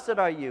 Blessed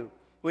are you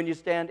when you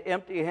stand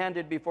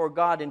empty-handed before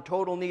God in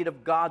total need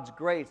of God's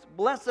grace.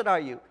 Blessed are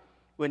you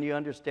when you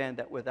understand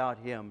that without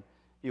Him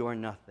you are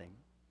nothing.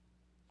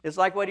 It's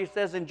like what He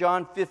says in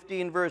John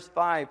 15, verse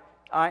 5,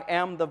 "I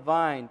am the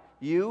vine,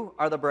 you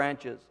are the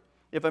branches.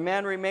 If a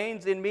man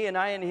remains in me and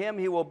I in him,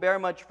 he will bear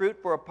much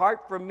fruit, for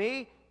apart from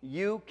me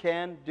you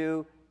can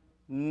do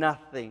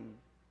nothing."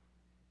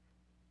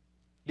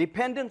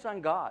 Dependence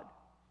on God.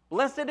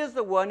 Blessed is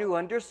the one who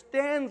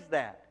understands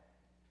that.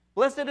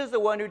 Blessed is the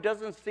one who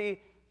doesn't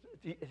see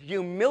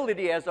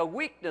humility as a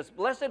weakness.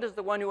 Blessed is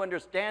the one who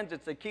understands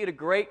it's the key to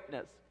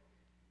greatness.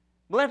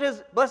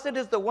 Blessed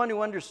is the one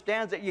who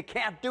understands that you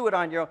can't do it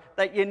on your own,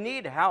 that you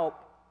need help.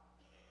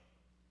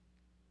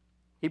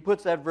 He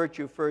puts that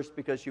virtue first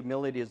because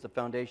humility is the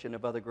foundation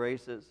of other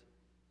graces.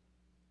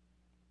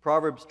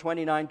 Proverbs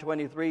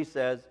 29:23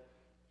 says,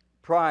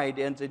 "Pride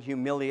ends in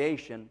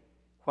humiliation,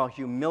 while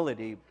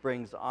humility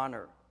brings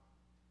honor."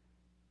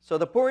 So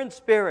the poor in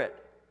spirit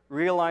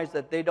realize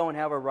that they don't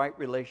have a right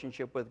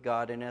relationship with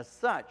God, and as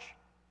such,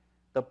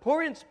 the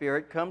poor in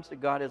spirit comes to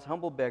God as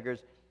humble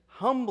beggars,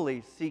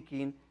 humbly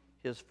seeking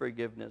His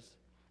forgiveness.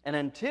 And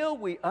until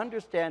we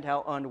understand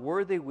how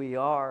unworthy we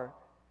are,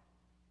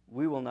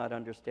 we will not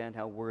understand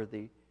how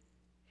worthy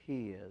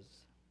He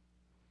is.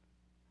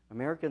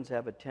 Americans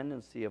have a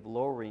tendency of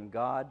lowering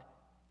God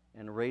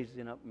and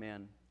raising up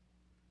men.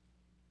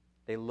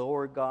 They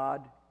lower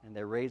God and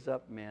they raise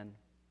up men.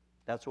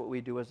 That's what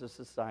we do as a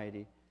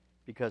society.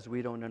 because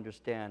we don't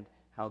understand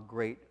how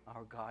great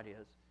our God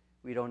is.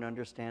 We don't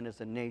understand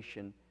as a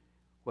nation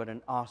what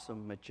an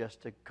awesome,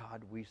 majestic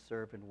God we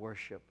serve and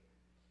worship.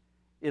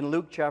 In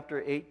Luke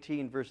chapter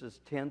 18, verses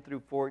 10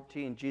 through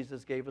 14,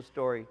 Jesus gave a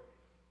story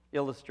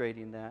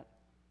illustrating that.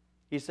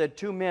 He said,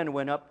 2 men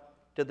went up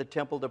to the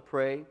temple to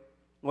pray,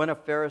 one a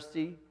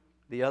Pharisee,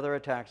 the other a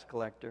tax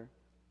collector.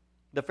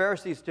 The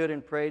Pharisee stood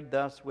and prayed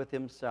thus with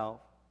himself,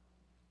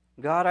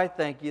 God, I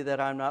thank you that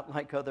I'm not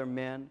like other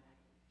men,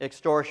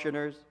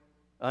 extortioners,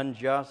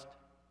 unjust,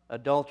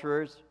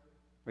 adulterers,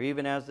 or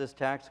even as this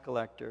tax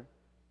collector.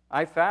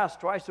 I fast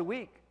twice a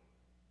week.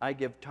 I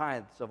give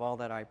tithes of all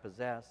that I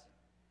possess.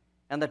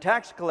 And the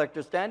tax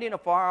collector, standing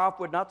afar off,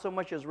 would not so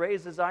much as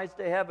raise his eyes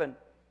to heaven,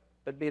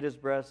 but beat his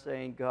breast,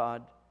 saying,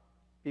 God,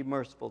 be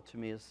merciful to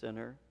me, a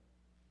sinner.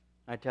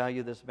 I tell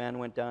you, this man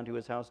went down to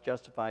his house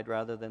justified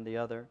rather than the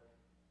other.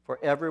 For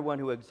everyone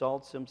who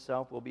exalts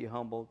himself will be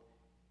humbled,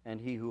 and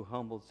he who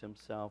humbles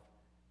himself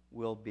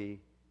will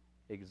be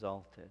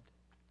exalted.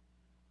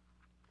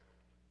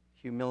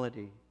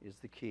 Humility is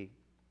the key.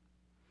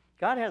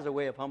 God has a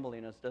way of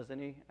humbling us, doesn't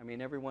he? I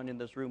mean, everyone in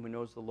this room who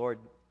knows the Lord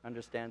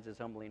understands his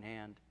humbling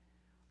hand.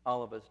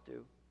 All of us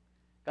do.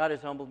 God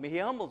has humbled me. He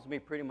humbles me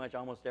pretty much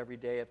almost every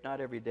day, if not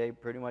every day,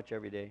 pretty much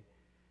every day.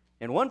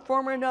 In one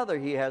form or another,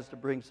 he has to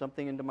bring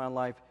something into my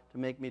life to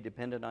make me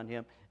dependent on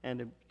him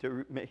and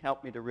to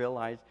help me to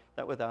realize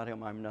that without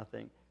him, I'm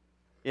nothing.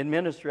 In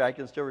ministry, I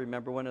can still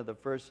remember one of the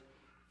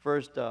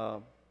first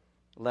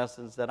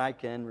lessons that I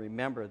can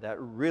remember that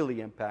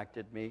really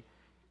impacted me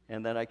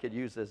and that I could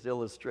use as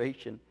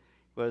illustration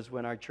was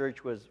when our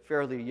church was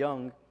fairly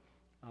young,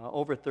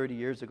 over 30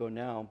 years ago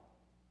now.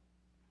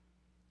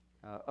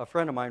 A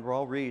friend of mine,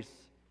 Raul Reese,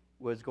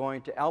 was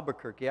going to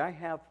Albuquerque. I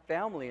have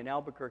family in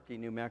Albuquerque,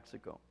 New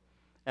Mexico.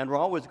 And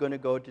Raul was going to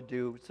go to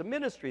do some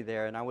ministry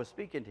there, and I was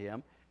speaking to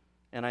him.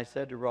 And I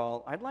said to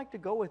Raul, I'd like to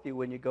go with you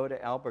when you go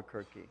to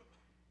Albuquerque.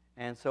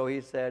 And so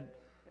he said,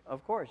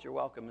 of course, you're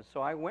welcome. And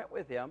so I went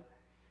with him.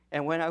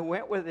 And when I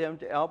went with him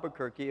to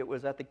Albuquerque, it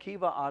was at the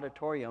Kiva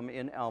Auditorium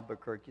in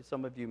Albuquerque.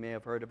 Some of you may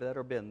have heard of that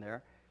or been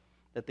there,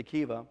 at the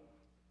Kiva.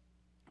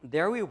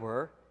 There we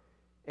were.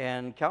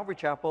 And Calvary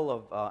Chapel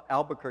of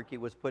Albuquerque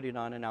was putting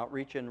on an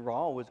outreach, and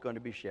Raul was going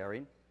to be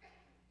sharing.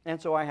 And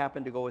so I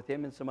happened to go with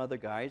him and some other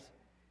guys.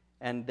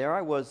 And there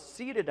I was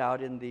seated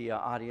out in the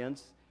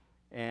audience,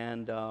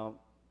 and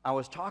I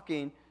was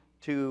talking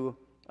to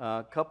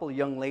a couple of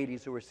young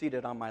ladies who were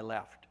seated on my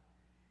left.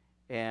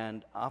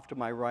 And off to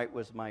my right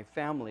was my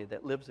family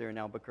that lives there in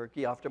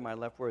Albuquerque. Off to my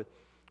left were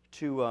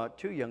two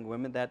young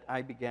women that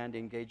I began to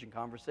engage in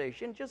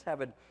conversation, just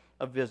having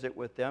a visit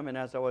with them. And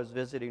as I was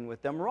visiting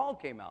with them, Raul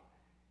came out.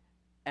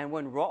 And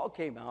when Raul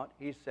came out,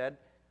 he said,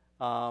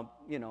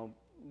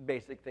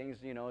 basic things,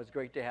 it's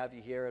great to have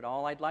you here and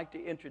all. I'd like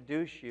to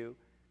introduce you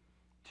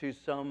to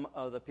some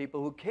of the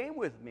people who came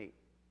with me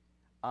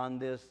on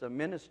this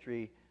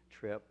ministry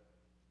trip.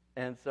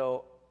 And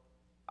so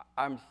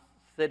I'm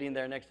sitting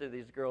there next to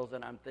these girls,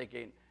 and I'm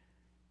thinking,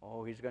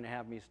 oh, he's going to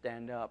have me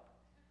stand up.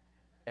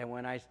 And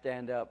when I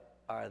stand up,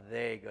 are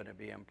they going to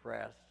be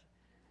impressed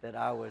that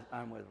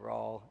I'm with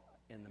Raul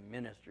in the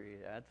ministry?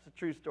 That's a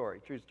true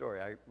story, true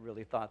story. I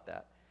really thought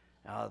that.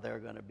 Oh, they're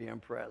going to be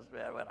impressed,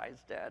 man, when I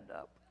stand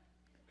up.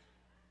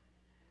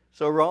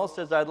 So Raul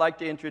says, I'd like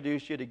to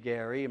introduce you to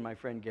Gary. And my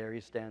friend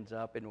Gary stands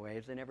up and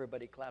waves, and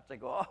everybody claps. I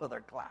go, oh,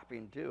 they're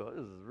clapping too.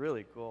 This is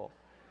really cool.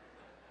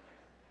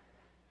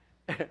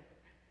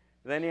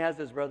 Then he has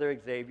his brother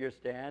Xavier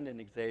stand,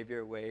 and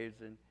Xavier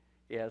waves, and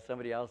he has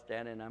somebody else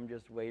stand, and I'm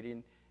just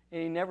waiting.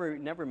 And he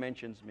never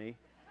mentions me.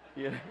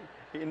 He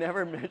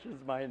never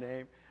mentions my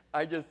name.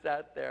 I just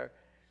sat there.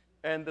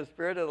 And the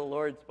Spirit of the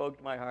Lord spoke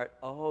to my heart,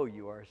 oh,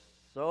 you are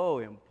so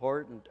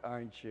important,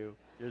 aren't you?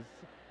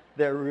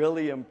 They're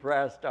really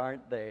impressed,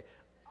 aren't they?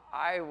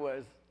 I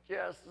was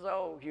just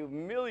so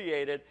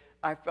humiliated.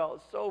 I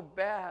felt so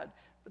bad.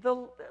 But the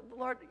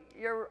Lord,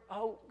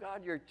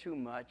 God, you're too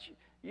much.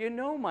 You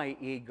know my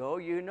ego.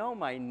 You know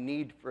my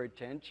need for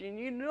attention.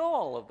 You know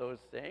all of those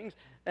things.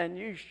 And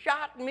you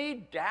shot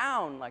me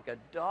down like a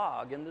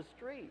dog in the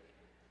street.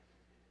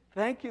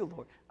 Thank you,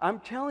 Lord. I'm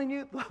telling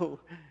you, though,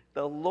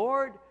 the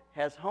Lord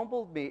has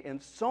humbled me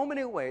in so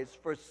many ways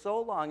for so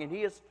long, and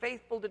he is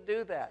faithful to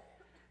do that.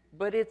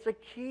 But it's a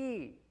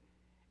key.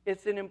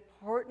 It's an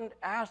important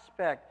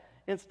aspect.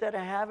 Instead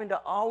of having to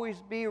always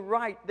be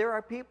right, there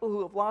are people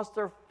who have lost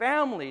their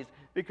families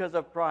because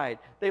of pride.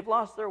 They've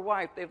lost their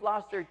wife. They've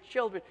lost their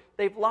children.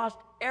 They've lost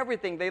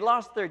everything. They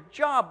lost their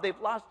job. They've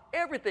lost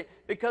everything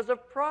because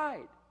of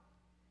pride.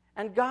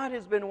 And God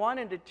has been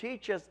wanting to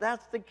teach us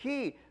that's the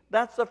key.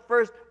 That's the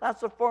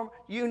form.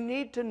 You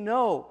need to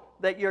know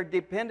that you're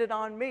dependent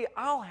on me.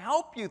 I'll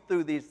help you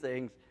through these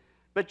things.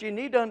 But you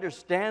need to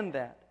understand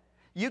that.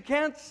 You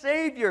can't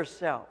save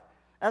yourself.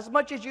 As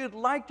much as you'd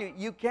like to,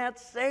 you can't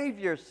save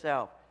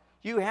yourself.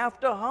 You have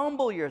to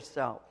humble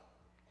yourself.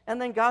 And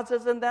then God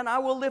says, and then I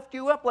will lift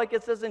you up, like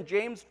it says in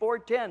James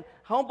 4:10.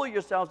 Humble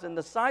yourselves in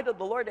the sight of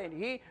the Lord, and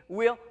he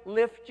will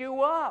lift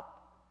you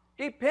up.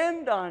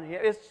 Depend on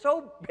Him. It's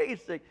so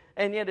basic,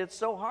 and yet it's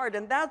so hard,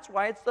 and that's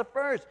why it's the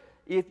first.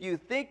 If you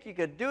think you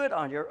could do it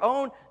on your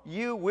own,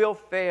 you will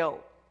fail.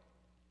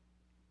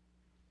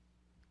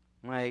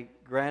 My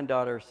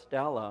granddaughter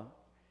Stella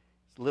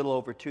is a little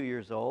over 2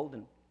 years old,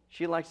 and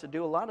she likes to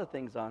do a lot of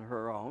things on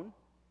her own.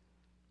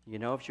 You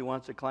know, if she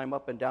wants to climb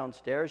up and down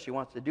stairs, she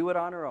wants to do it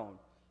on her own.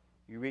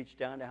 You reach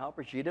down to help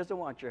her. She doesn't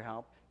want your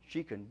help.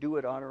 She can do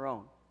it on her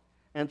own.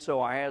 And so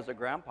I, as a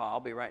grandpa, I'll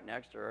be right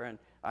next to her, and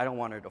I don't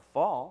want her to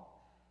fall.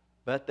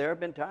 But there have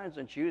been times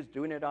when she was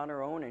doing it on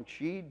her own, and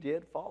she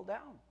did fall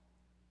down,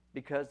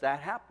 because that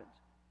happens.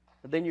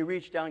 But then you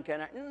reach down,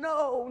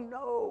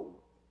 no.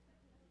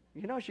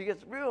 You know, she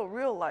gets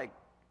real like,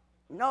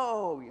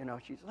 no. You know,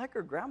 she's like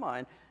her grandma,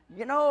 and,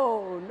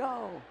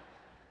 no.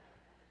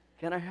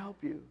 Can I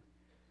help you?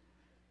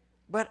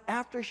 But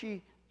after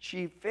she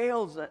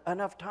fails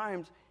enough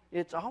times,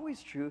 it's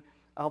always true.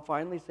 I'll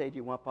finally say, do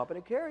you want Papa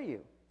to carry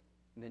you?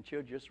 And then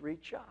she'll just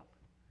reach up.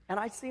 And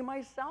I see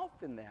myself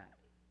in that,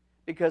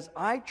 because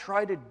I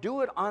try to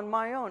do it on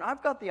my own.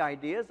 I've got the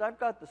ideas. I've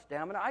got the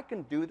stamina. I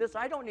can do this.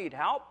 I don't need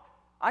help.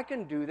 I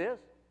can do this.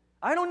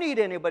 I don't need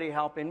anybody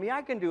helping me.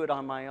 I can do it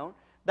on my own.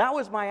 That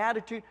was my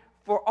attitude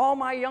for all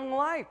my young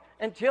life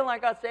until I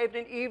got saved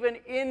and even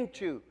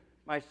into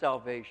my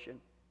salvation.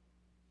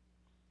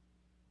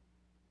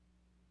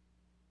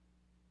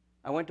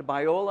 I went to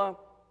Biola.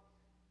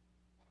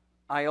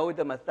 I owed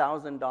them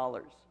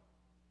 $1,000.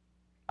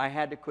 I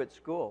had to quit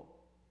school.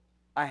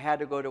 I had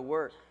to go to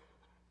work.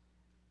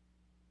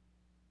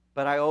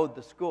 But I owed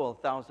the school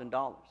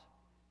 $1,000.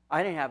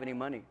 I didn't have any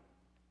money.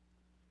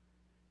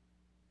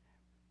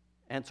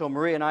 And so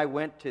Maria and I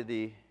went to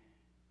the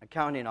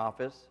accounting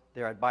office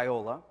there at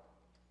Biola.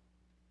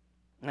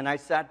 And I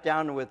sat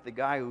down with the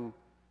guy who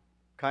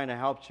kind of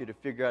helps you to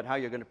figure out how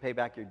you're going to pay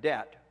back your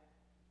debt.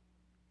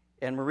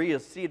 And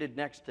Maria's seated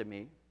next to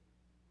me.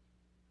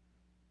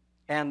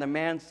 And the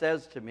man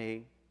says to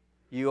me,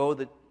 you owe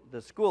the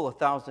school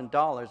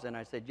 $1,000. And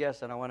I said,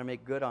 yes, and I want to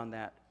make good on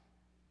that.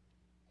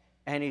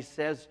 And he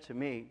says to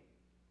me,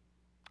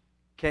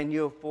 can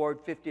you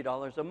afford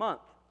 $50 a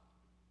month?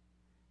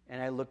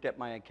 And I looked at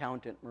my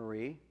accountant,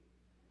 Marie.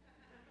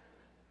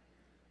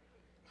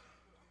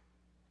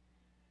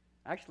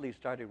 Actually, he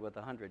started with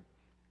 $100.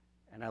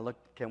 And I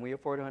looked, can we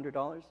afford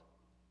 $100?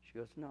 She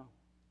goes, no.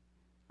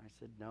 I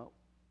said, no.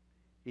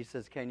 He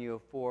says, can you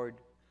afford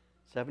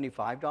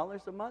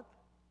 $75 a month?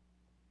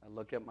 I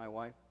look at my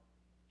wife.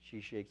 She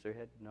shakes her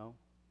head, no.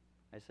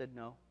 I said,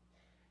 no.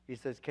 He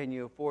says, can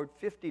you afford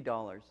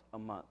 $50 a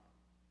month?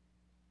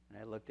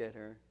 And I looked at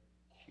her.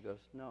 She goes,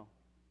 no.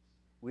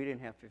 We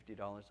didn't have $50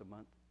 a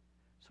month.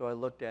 So I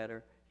looked at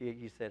her.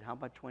 He said, how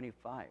about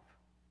 25?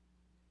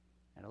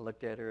 And I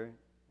looked at her,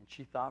 and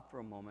she thought for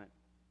a moment.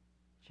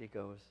 She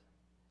goes,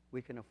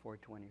 we can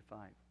afford 25.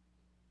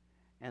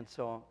 And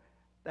so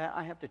that,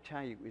 I have to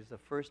tell you, is the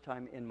first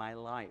time in my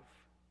life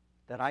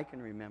that I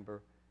can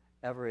remember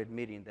ever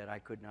admitting that I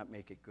could not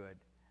make it good.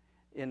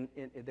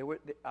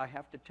 I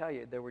have to tell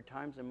you, there were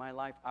times in my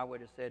life I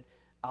would have said,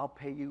 I'll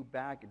pay you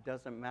back. It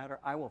doesn't matter.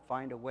 I will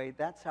find a way.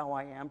 That's how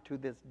I am to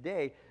this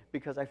day,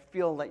 because I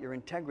feel that your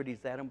integrity is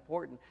that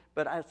important.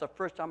 But it's the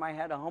first time I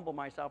had to humble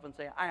myself and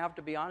say, I have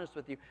to be honest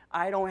with you.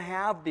 I don't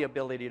have the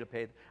ability to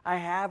pay. I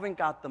haven't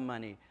got the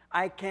money.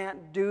 I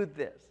can't do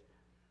this.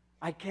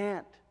 I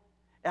can't.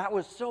 That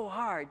was so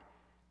hard,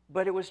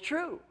 but it was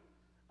true.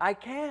 I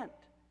can't.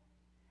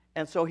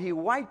 And so he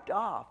wiped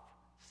off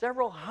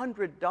several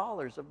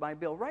 $100s of my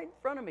bill right in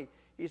front of me.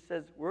 He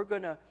says, we're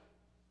going to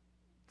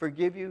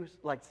forgive you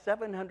like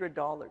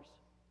 $700.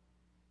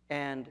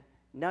 And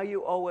now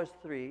you owe us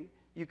 $3.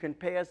 You can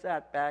pay us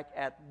that back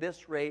at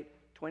this rate,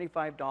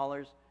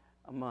 $25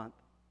 a month.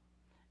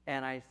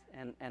 And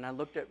I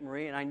looked at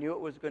Marie, and I knew it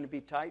was going to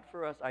be tight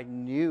for us. I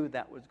knew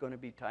that was going to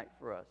be tight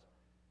for us.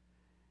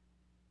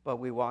 But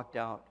we walked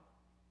out,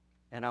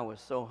 and I was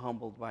so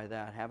humbled by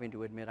that, having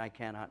to admit I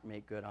cannot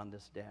make good on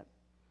this debt.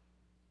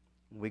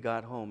 We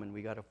got home, and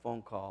we got a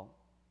phone call.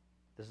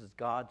 This is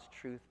God's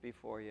truth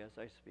before you as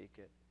I speak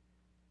it.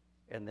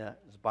 And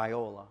it's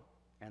Biola.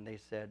 And they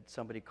said,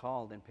 somebody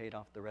called and paid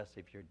off the rest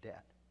of your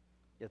debt.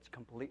 It's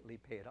completely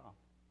paid off.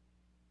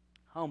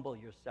 Humble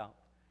yourself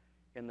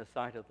in the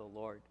sight of the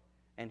Lord,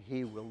 and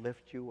He will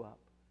lift you up.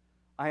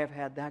 I have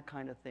had that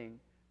kind of thing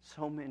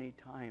so many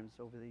times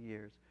over the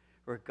years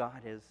where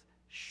God has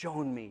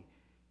shown me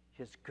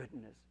His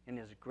goodness and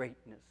His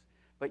greatness.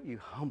 But you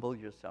humble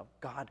yourself.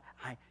 God,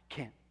 I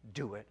can't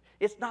do it.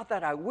 It's not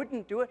that I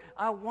wouldn't do it.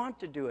 I want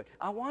to do it.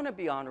 I want to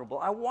be honorable.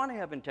 I want to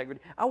have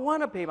integrity. I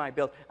want to pay my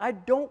bills. I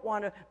don't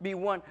want to be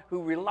one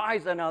who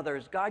relies on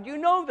others. God, you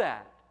know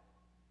that.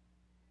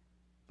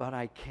 But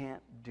I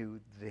can't do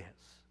this.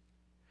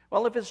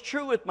 Well, if it's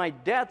true with my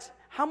debts,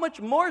 how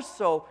much more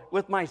so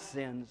with my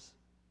sins?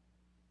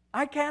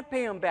 I can't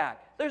pay them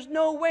back. There's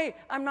no way.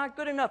 I'm not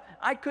good enough.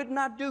 I could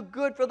not do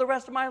good for the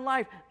rest of my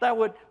life that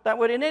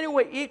would in any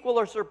way equal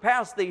or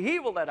surpass the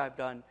evil that I've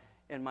done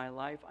in my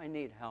life. I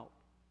need help.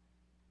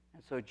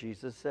 And so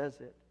Jesus says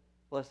it.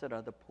 Blessed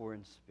are the poor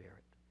in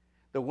spirit.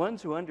 The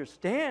ones who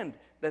understand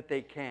that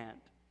they can't,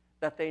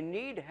 that they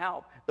need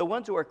help, the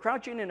ones who are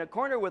crouching in a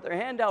corner with their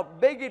hand out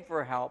begging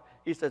for help.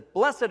 He says,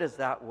 blessed is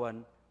that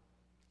one.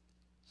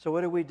 So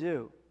what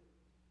do?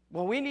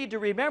 Well, we need to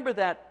remember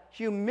that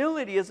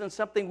humility isn't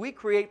something we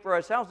create for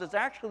ourselves. It's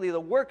actually the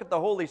work of the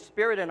Holy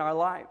Spirit in our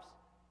lives.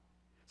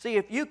 See,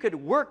 if you could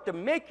work to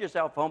make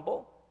yourself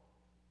humble,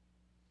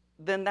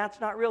 then that's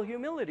not real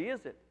humility,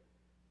 is it?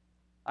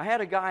 I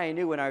had a guy I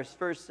knew when I was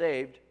first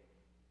saved,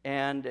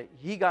 and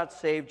he got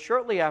saved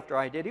shortly after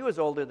I did. He was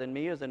older than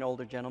me. He was an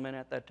older gentleman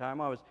at that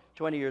time. I was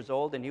 20 years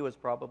old, and he was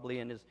probably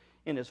in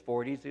his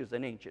 40s. He was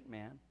an ancient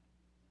man.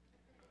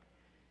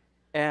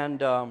 And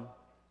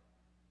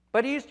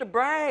but he used to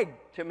brag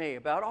to me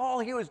about all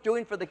he was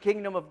doing for the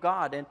kingdom of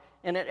God,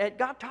 and it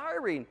got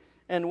tiring.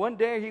 And one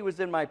day he was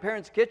in my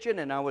parents' kitchen,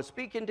 and I was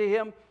speaking to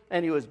him,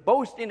 and he was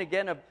boasting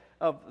again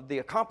of the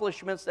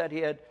accomplishments that he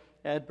had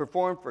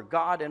performed for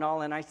God and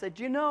all. And I said,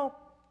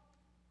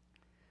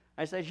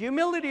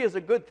 humility is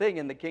a good thing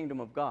in the kingdom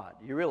of God.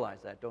 You realize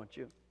that, don't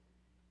you?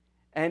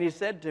 And he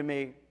said to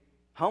me,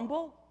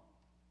 humble?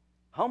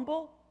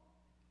 Humble?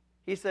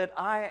 He said,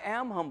 I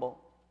am humble.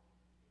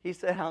 He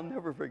said, I'll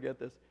never forget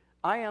this.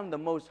 I am the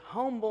most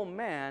humble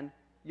man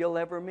you'll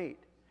ever meet.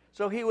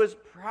 So he was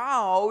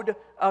proud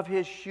of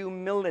his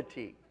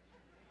humility.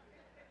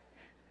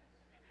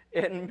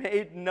 It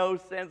made no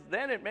sense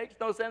then. It makes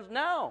no sense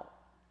now.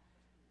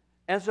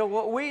 And so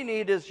what we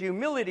need is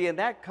humility, and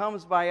that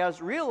comes by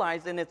us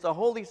realizing it's the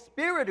Holy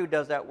Spirit who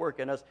does that work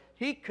in us.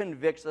 He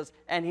convicts us,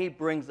 and He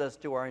brings us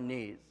to our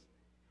knees.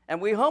 And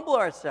we humble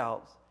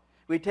ourselves.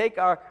 We take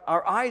our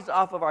eyes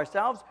off of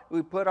ourselves,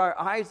 we put our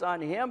eyes on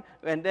Him,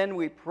 and then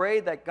we pray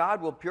that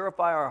God will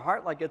purify our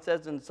heart, like it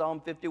says in Psalm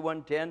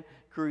 51:10,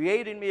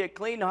 create in me a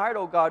clean heart,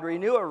 O God,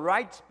 renew a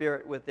right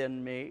spirit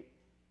within me.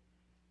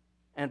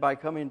 And by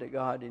coming to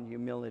God in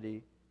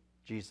humility,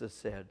 Jesus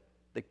said,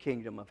 the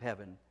kingdom of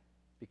heaven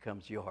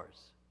becomes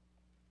yours.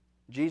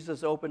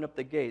 Jesus opened up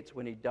the gates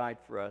when He died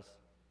for us,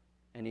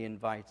 and He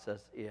invites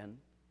us in.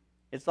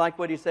 It's like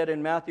what He said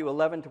in Matthew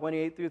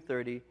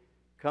 11:28-30,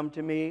 come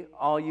to me,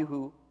 all you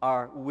who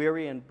are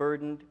weary and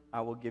burdened, I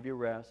will give you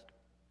rest.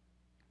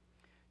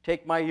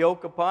 Take my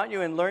yoke upon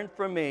you and learn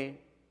from me,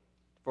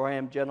 for I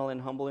am gentle and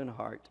humble in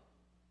heart,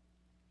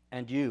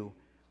 and you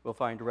will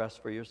find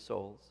rest for your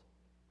souls.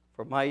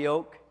 For my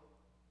yoke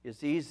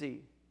is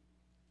easy,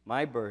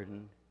 my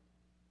burden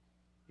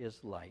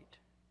is light.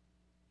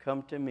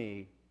 Come to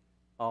me,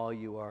 all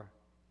you are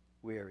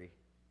weary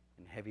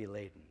and heavy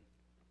laden.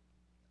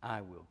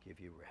 I will give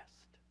you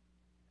rest.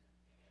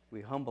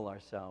 We humble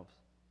ourselves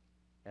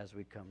as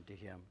we come to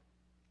Him.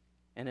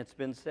 And it's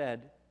been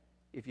said,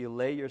 if you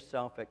lay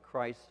yourself at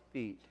Christ's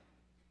feet,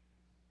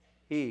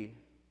 He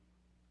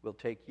will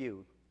take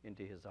you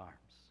into His arms.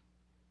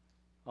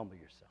 Humble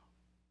yourself.